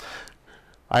you.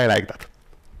 I like that.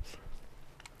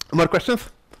 More questions?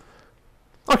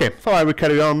 Okay, so I will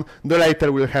carry on. The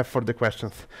later we'll have for the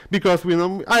questions, because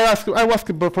I asked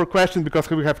for questions because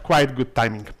we have quite good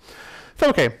timing. So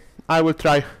okay, I will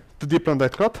try to deploy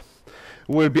that code.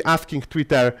 We'll be asking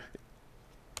Twitter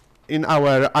in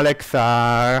our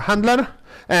Alexa handler,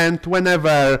 and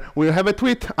whenever we'll have a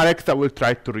tweet, Alexa will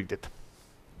try to read it.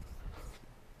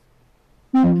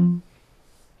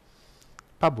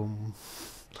 Ba-boom.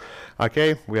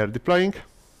 Okay, we are deploying.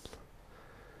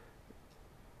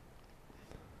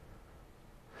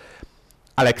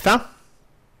 Alexa,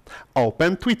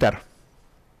 open Twitter.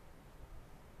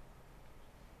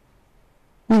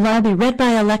 Will I be read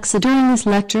by Alexa during this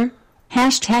lecture?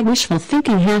 Hashtag wishful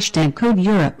thinking, hashtag code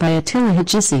Europe by Attila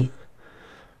Hajisi.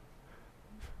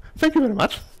 Thank you very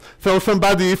much. So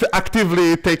somebody is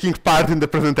actively taking part in the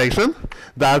presentation.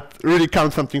 That really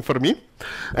counts something for me.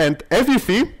 And as you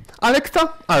see,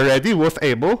 Alexa already was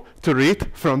able to read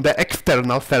from the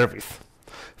external service.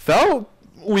 So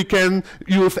we can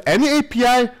use any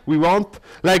API we want.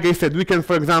 Like I said, we can,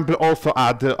 for example, also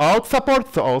add auth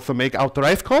support, so also make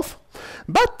authorized calls.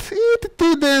 But it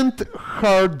didn't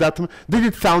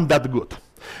sound that good,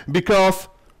 because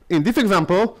in this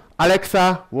example,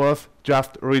 Alexa was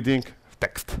just reading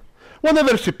text.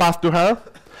 Whenever she passed to her,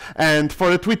 and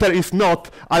for the Twitter is not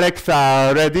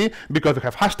Alexa ready, because you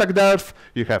have hashtag there,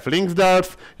 you have links there,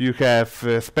 you have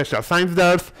special signs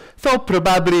there, so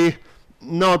probably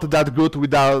not that good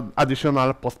without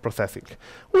additional post-processing.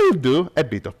 We'll do a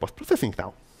bit of post-processing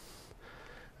now.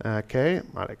 Okay,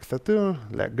 Alexa 2,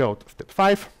 let's go to step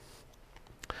 5.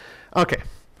 Okay,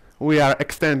 we are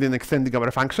extending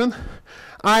our function.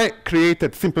 I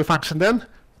created simple function then,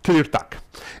 clear tag.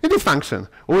 In this function,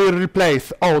 we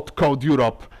replace old code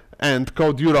Europe and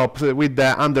code Europe with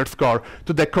the underscore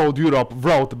to the code Europe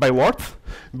wrote by words,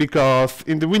 because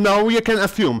we can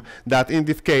assume that in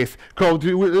this case, code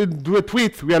do a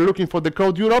tweet, we are looking for the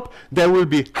code Europe, there will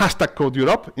be hashtag code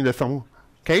Europe in some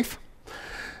case.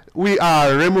 We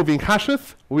are removing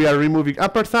hashes, we are removing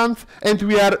ampersands, and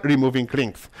we are removing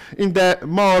links. In the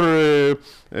more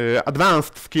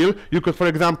advanced skill, you could, for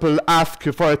example, ask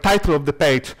for a title of the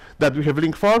page that we have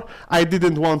link for. I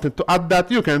didn't want to add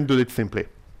that, you can do it simply.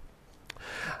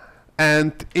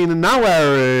 And in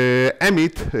our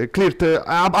emit,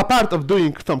 apart of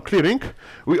doing some clearing,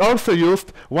 we also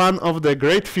used one of the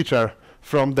great feature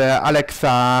from the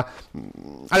Alexa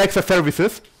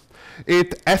services.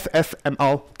 It's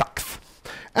SSML tags.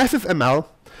 SSML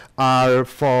are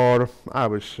for,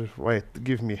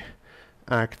 give me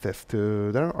access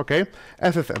to there, okay.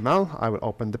 SSML, I will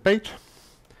open the page.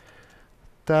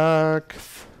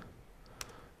 Tags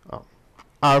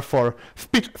are for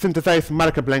speech synthesized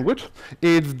markup language.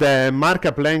 It's the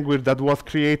markup language that was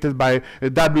created by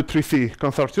W3C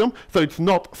consortium, so it's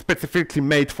not specifically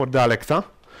made for the Alexa,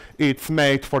 it's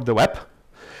made for the web.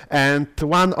 And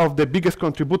one of the biggest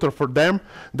contributors for them,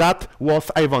 that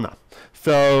was Ivona.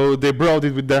 So they brought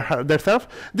it with themselves.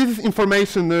 This is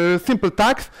information, simple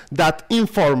tags that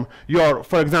inform your,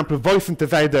 for example, voice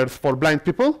synthesizers for blind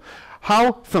people,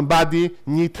 how somebody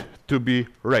needs to be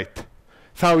rated.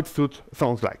 How it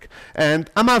sounds like. And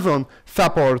Amazon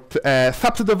support a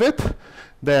subset of it.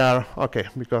 They are, okay,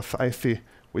 because I see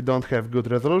we don't have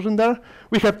good resolution there.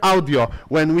 We have audio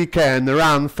when we can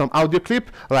run some audio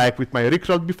clip, like with my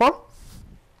Rickroll before.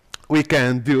 We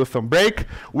can do some break,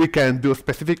 we can do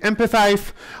specific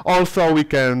emphasize, also we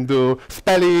can do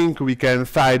spelling, we can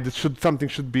decide something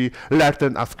should be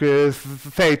learned as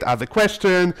said as a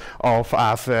question, or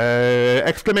as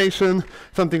exclamation,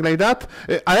 something like that.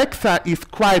 Alexa is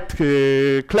quite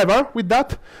clever with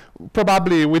that.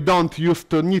 Probably we don't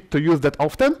need to use that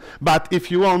often, but if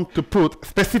you want to put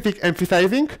specific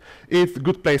emphasizing, it's a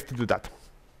good place to do that.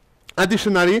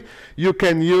 Additionally, you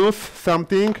can use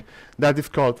something that is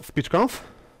called speechconf.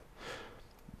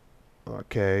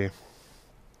 Okay,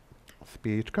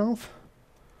 speechconf.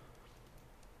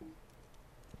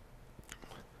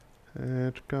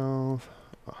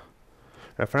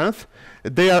 Reference.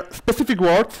 They are specific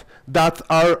words that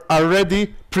are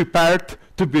already prepared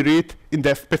to be read in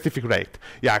the specific rate.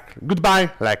 Like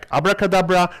goodbye, like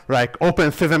abracadabra, like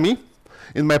open sesame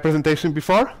in my presentation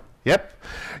before. Yep.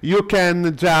 You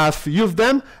can just use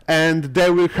them and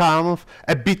they will have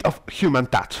a bit of human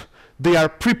touch. They are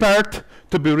prepared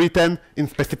to be written in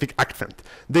specific accent.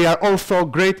 They are also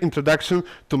great introduction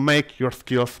to make your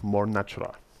skills more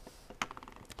natural.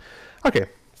 Okay,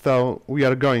 so we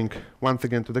are going once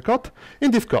again to the code. In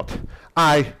this code,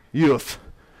 I use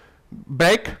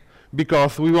break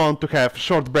because we want to have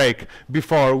short break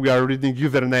before we are reading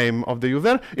username of the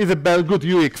user. It's a good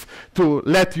UX to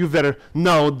let user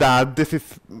know that this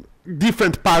is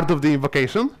different part of the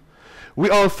invocation. We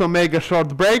also make a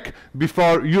short break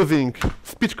before using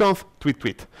speechconf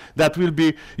tweet. That will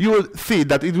be, you will see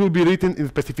that it will be written in a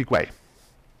specific way.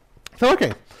 So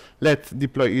okay, let's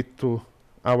deploy it to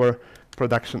our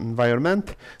production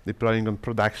environment, deploying on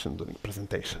production during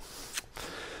presentation.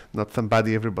 Not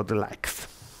somebody everybody likes.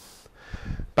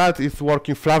 But it's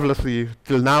working flawlessly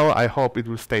till now. I hope it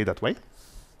will stay that way.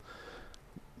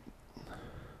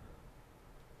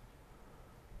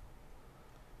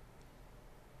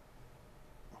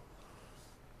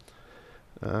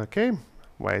 Okay,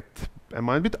 wait a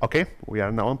moment. Okay, we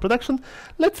are now on production.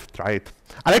 Let's try it.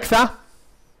 Alexa,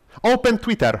 open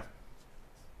Twitter.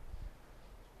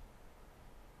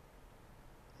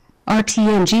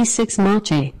 RTNG6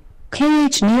 Mache.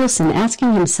 K.H. Nielsen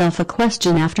asking himself a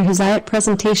question after his IAT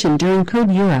presentation during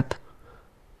Code Europe.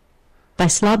 By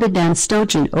Slobodan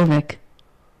Stojanovic.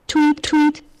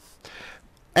 Tweet.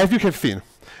 As you have seen,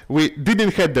 we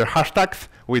didn't have their hashtags,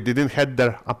 we didn't have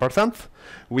their ampersands,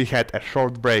 we had a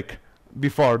short break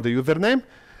before the username,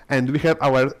 and we have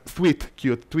our sweet,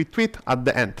 cute tweet at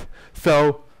the end.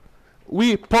 So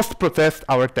we post-processed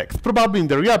our text. Probably in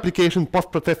the real application,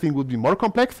 post-processing would be more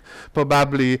complex.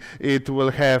 Probably it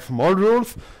will have more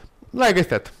rules. Like I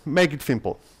said, make it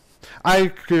simple.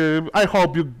 I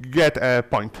hope you get a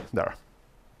point there.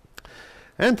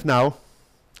 And now,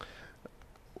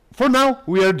 for now,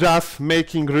 we are just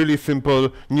making really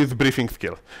simple news briefing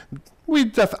skill. we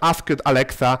just asked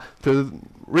Alexa to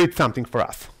read something for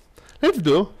us. Let's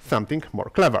do something more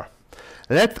clever.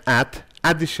 Let's add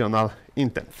additional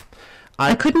intents.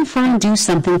 I couldn't find do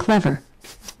something clever.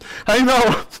 I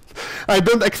know. I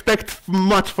don't expect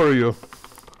much for you.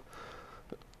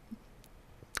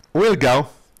 We'll go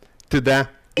to the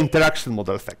interaction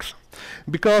model section.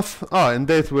 Because, and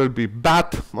this will be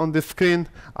bad on the screen.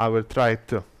 I will try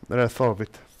to resolve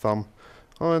it some.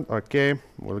 Okay,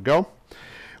 we'll go.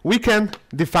 We can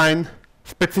define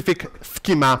specific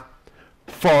schema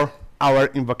for our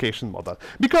invocation model.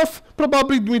 Because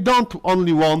probably we don't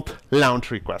only want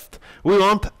launch request. We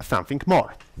want something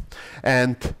more.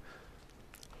 And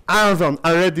Amazon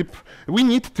already, we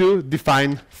need to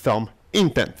define some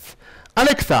intents.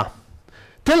 Alexa,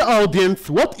 tell audience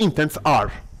what intents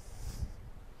are.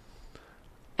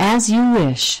 As you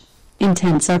wish.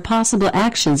 Intents are possible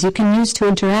actions you can use to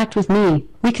interact with me.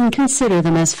 We can consider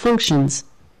them as functions.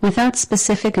 Without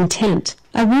specific intent,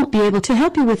 I won't be able to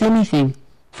help you with anything.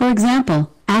 For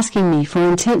example, asking me for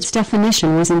intent's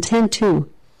definition was intent 2.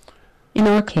 In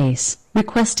our case,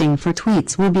 requesting for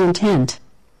tweets will be intent.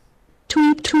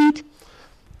 Tweet, tweet.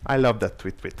 I love that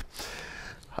tweet, tweet.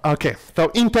 Okay, so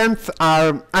intents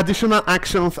are additional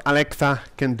actions Alexa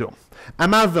can do.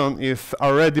 Amazon is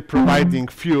already providing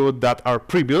few that are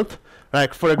pre-built.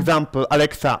 Like, for example,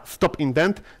 Alexa stop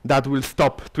intent, that will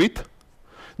stop tweet.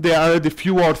 There are already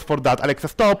few words for that. Alexa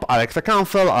stop, Alexa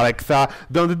cancel, Alexa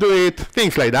don't do it,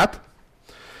 things like that.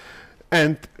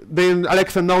 And then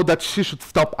Alexa know that she should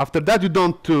stop after that. You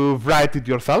don't write it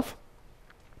yourself.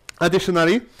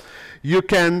 Additionally, you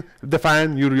can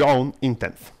define your own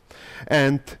intents.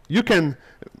 And you can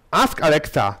ask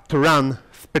Alexa to run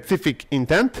specific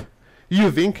intent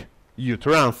using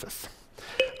utterances.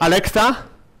 Alexa,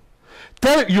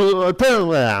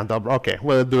 okay,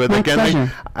 we'll do it My again.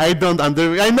 pleasure. I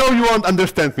know you won't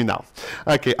understand me now.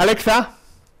 Okay, Alexa,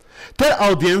 tell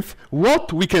audience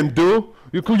what we can do.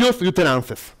 You could use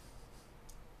utterances.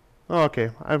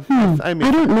 Okay, I I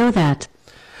missed. don't know that.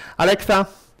 Alexa,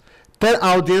 tell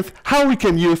audience how we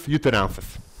can use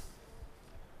utterances.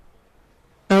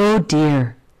 Oh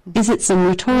dear. Is it some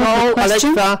rhetorical No,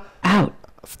 question? Alexa, Out.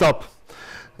 stop.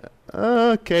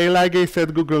 Okay, like I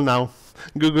said, Google now.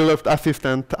 Google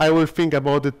Assistant. I will think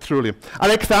about it truly.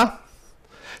 Alexa,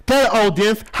 tell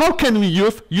audience how can we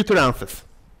use utterances.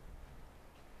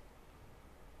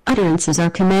 Utterances are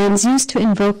commands used to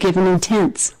invoke given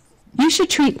intents. You should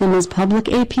treat them as public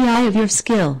API of your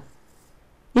skill.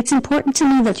 It's important to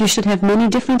me that you should have many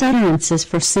different utterances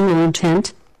for single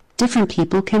intent. Different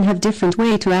people can have different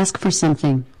way to ask for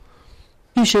something.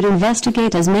 You should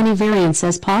investigate as many variants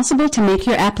as possible to make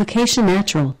your application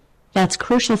natural. That's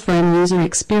crucial for end-user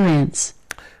experience.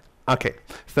 Okay,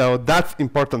 so that's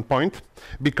important point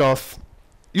because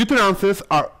utterances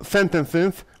are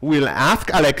sentences will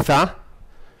ask Alexa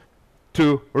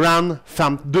to run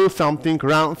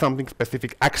something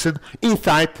specific action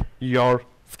inside your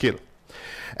skill.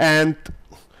 And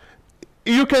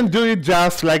you can do it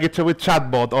just like it's with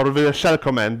chatbot or with a shell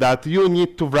command that you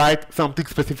need to write something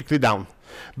specifically down.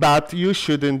 But you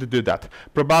shouldn't do that.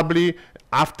 Probably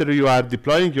after you are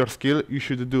deploying your skill, you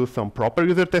should do some proper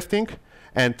user testing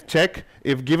and check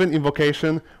if given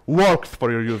invocation works for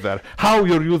your user. How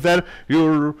your user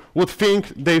would think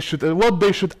they should, what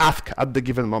they should ask at the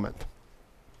given moment.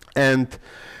 And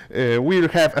we'll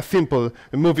have a simple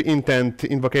movie intent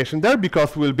invocation there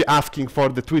because we'll be asking for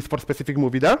the tweet for specific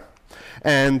movie there.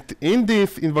 And in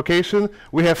this invocation,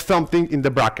 we have something in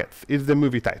the brackets. It's the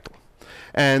movie title.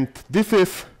 And this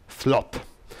is slot.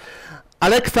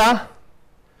 Alexa,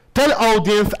 tell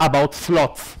audience about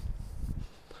slots.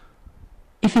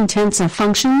 If intents are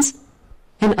functions,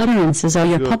 and utterances are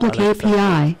your Good, public Alexa.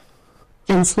 API,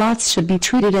 then slots should be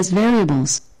treated as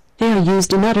variables. They are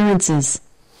used in utterances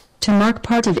to mark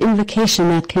part of invocation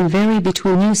that can vary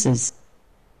between uses.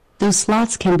 Those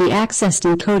slots can be accessed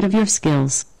in code of your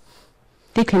skills.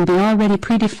 They can be already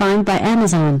predefined by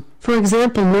Amazon, for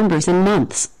example numbers and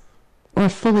months, or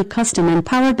fully custom and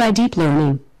powered by deep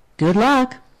learning. Good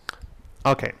luck!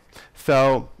 Okay,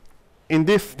 so in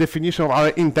this definition of our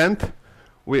intent,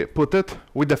 we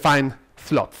define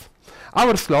slots.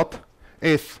 Our slot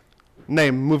is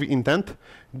name movie intent.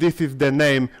 This is the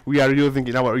name we are using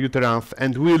in our utterance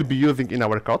and will be using in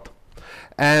our code.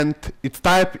 And its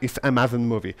type is Amazon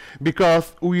movie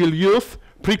because we will use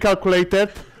pre-calculated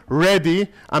ready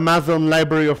Amazon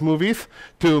library of movies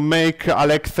to make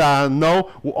Alexa know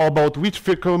about which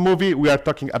movie we are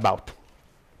talking about.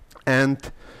 And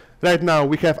right now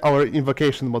we have our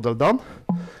invocation model done.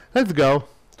 Let's go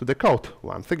to the code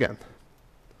once again.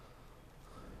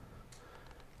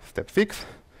 Step 6.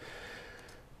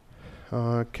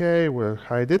 Okay, we'll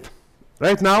hide it.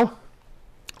 Right now,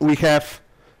 we have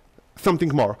something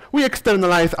more. We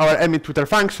externalize our emit Twitter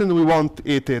function. We won't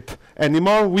eat it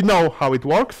anymore. We know how it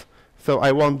works, so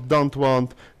I don't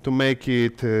want to make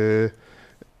it too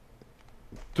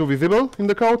visible in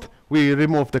the code. We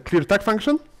remove the clear tag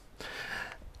function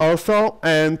also,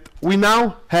 and we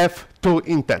now have two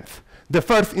intents. The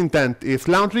first intent is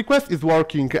launch request is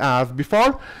working as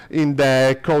before in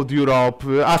the Code Europe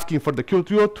asking for the Code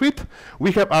Europe tweet.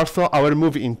 We have also our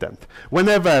movie intent.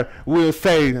 Whenever we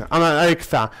say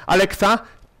Alexa,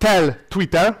 tell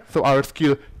Twitter, so our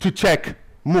skill, to check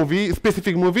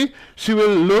specific movie, she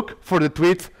will look for the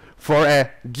tweets for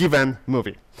a given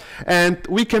movie. And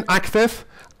we can access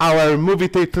our movie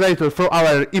title for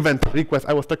our event request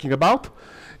I was talking about.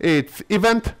 It's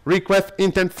event request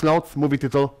intent slots movie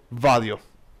title value.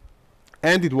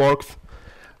 And it works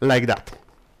like that.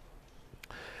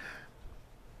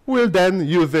 We'll then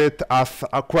use it as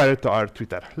a query to our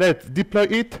Twitter. Let's deploy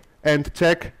it and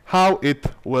check how it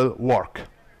will work.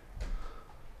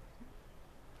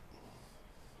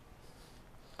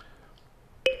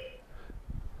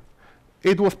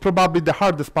 It was probably the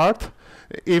hardest part.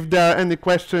 If there are any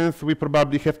questions, we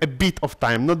probably have a bit of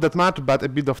time. Not that much, but a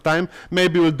bit of time.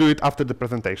 Maybe we'll do it after the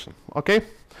presentation. Okay?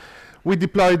 We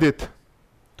deployed it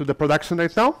to the production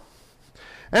right now.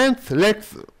 And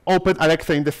let's open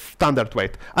Alexa in the standard way.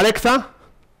 Alexa,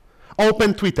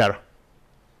 open Twitter.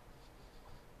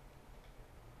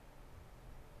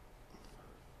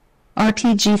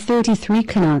 RTG33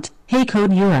 cannot. Hey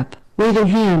Code Europe. Waving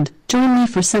hand. Join me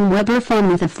for some Weber fun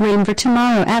with a frame for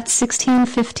tomorrow at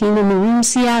 16:15 in the room.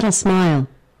 Seattle Smile.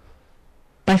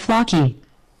 By Flocky.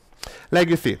 Like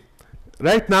you see,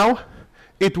 right now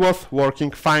it was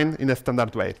working fine in a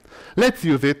standard way. Let's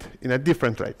use it in a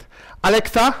different way.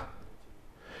 Alexa,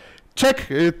 check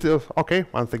it. Okay,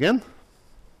 once again.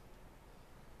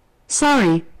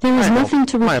 Sorry, there was nothing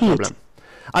to My repeat. problem.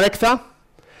 Alexa,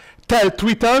 tell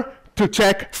Twitter to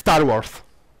check Star Wars.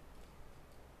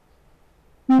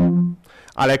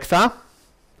 Alexa,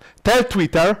 tell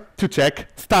Twitter to check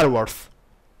Star Wars.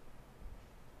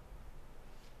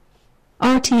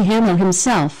 RT Hamill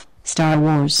himself, Star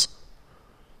Wars.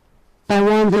 By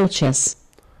Juan Vilches.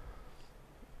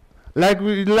 Like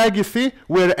you see,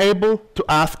 we're able to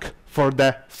ask for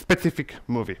the specific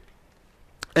movie.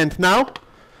 And now,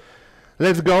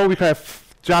 let's go. We have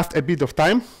just a bit of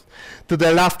time. To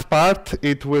the last part,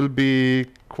 it will be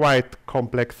quite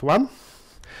complex one.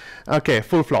 Okay,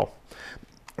 full flow.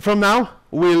 From now,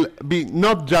 we'll be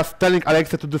not just telling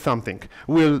Alexa to do something.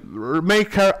 We'll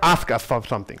make her ask us for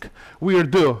something. We'll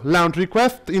do launch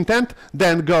request intent,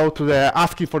 then go to the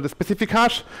asking for the specific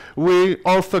hash. We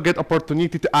also get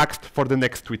opportunity to ask for the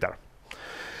next Twitter.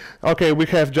 Okay, we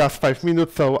have just 5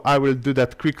 minutes, so I will do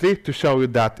that quickly to show you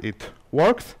that it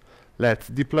works. Let's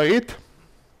deploy it.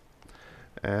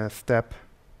 Step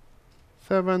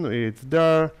 7, it's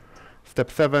there. Step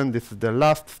 7, this is the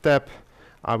last step.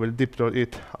 I will deploy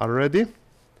it already.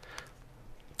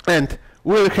 And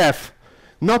we'll have,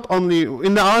 not only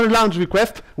in our launch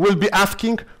request, we'll be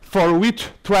asking for which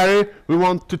query we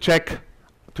want to check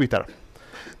Twitter.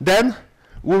 Then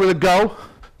we will go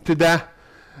to the,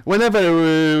 whenever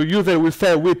user will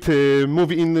say which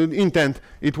movie intent,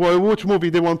 which movie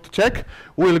they want to check,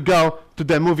 we'll go to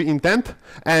the movie intent,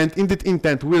 and in that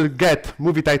intent we'll get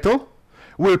movie title.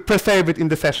 We'll preserve it in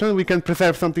the session. We can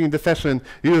preserve something in the session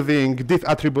using this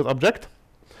attribute object.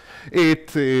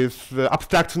 It is the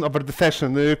abstraction over the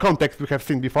session context we have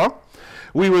seen before.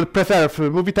 We will preserve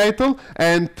movie title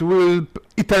and we'll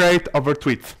iterate over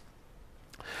tweets.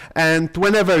 And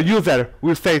whenever user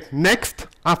will say next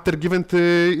after given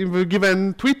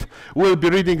tweet, we'll be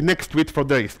reading next tweet for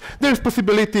the list. There is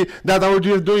possibility that our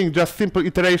is doing just simple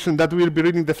iteration that we'll be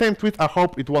reading the same tweet. I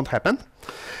hope it won't happen.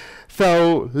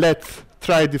 So let's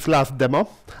try this last demo.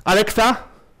 Alexa,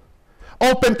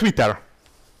 open Twitter.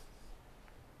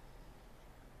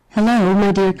 Hello,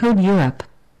 my dear Code Europe.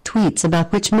 Tweets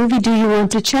about which movie do you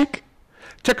want to check?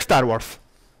 Check Star Wars.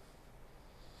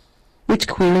 Which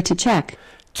query to check?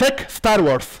 Check Star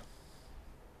Wars.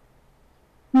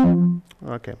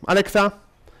 Okay. Alexa,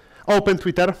 open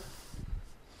Twitter.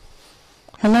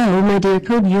 Hello, my dear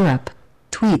Code Europe.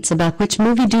 Tweets about which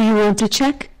movie do you want to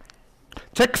check?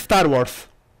 Check Star Wars.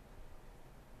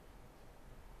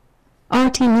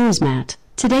 RT Newsmat.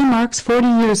 Today marks 40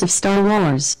 years of Star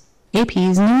Wars.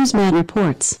 AP's Newsmat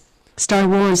reports. Star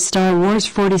Wars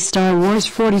 40 Star Wars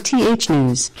 40 TH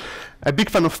News. A big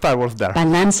fan of Star Wars there. By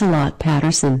Lancelot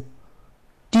Patterson.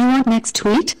 Do you want next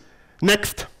tweet?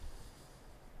 Next.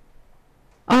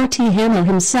 RT Hamill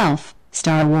himself,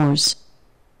 Star Wars.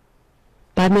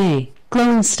 By May,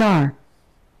 Glowing Star.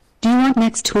 Do you want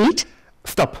next tweet?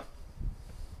 Stop.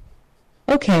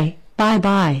 Okay,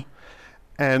 bye-bye.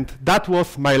 And that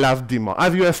was my last demo.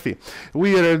 As you see,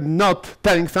 we are not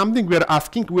telling something, we are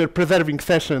asking, we are preserving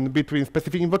session between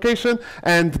specific invocation,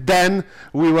 and then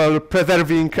we will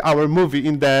preserving our movie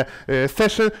in the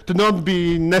session to not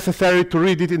be necessary to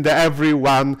read it in the every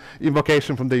one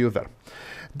invocation from the user.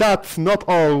 That's not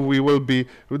all we will be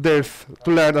there's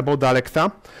to learn about the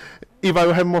Alexa. If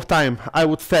I have more time, I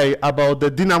would say about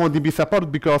the DynamoDB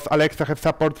support, because Alexa has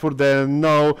support for the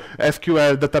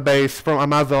NoSQL database from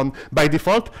Amazon by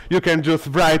default. You can just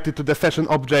write it to the session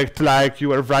object like you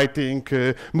were writing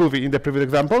movie in the previous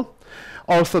example.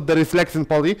 Also, there is Lex and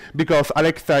Poly, because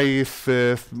Alexa is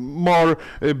more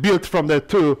built from the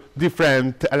two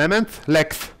different elements.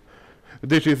 Lex,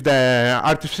 this is the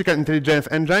artificial intelligence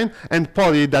engine, and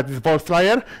Poly, that is voice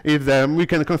layer, is we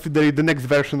can consider it the next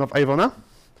version of Ivona.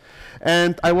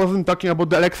 And I wasn't talking about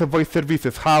the Alexa voice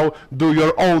services, how do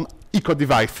your own eco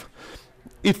device.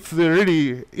 It's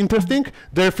really interesting.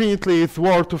 Definitely it's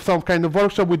worth of some kind of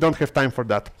workshop. We don't have time for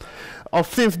that.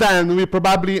 Since then, we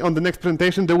probably, on the next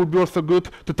presentation, they would be also good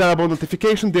to tell about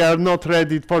notification. They are not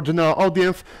ready for general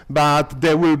audience, but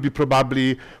they will be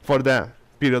probably for the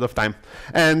period of time.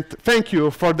 And thank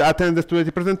you for the attendance to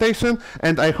the presentation,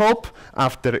 and I hope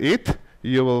after it,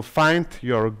 you will find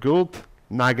your good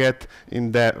nugget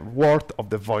in the world of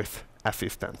the voice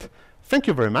assistant. Thank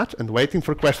you very much, and waiting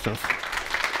for questions.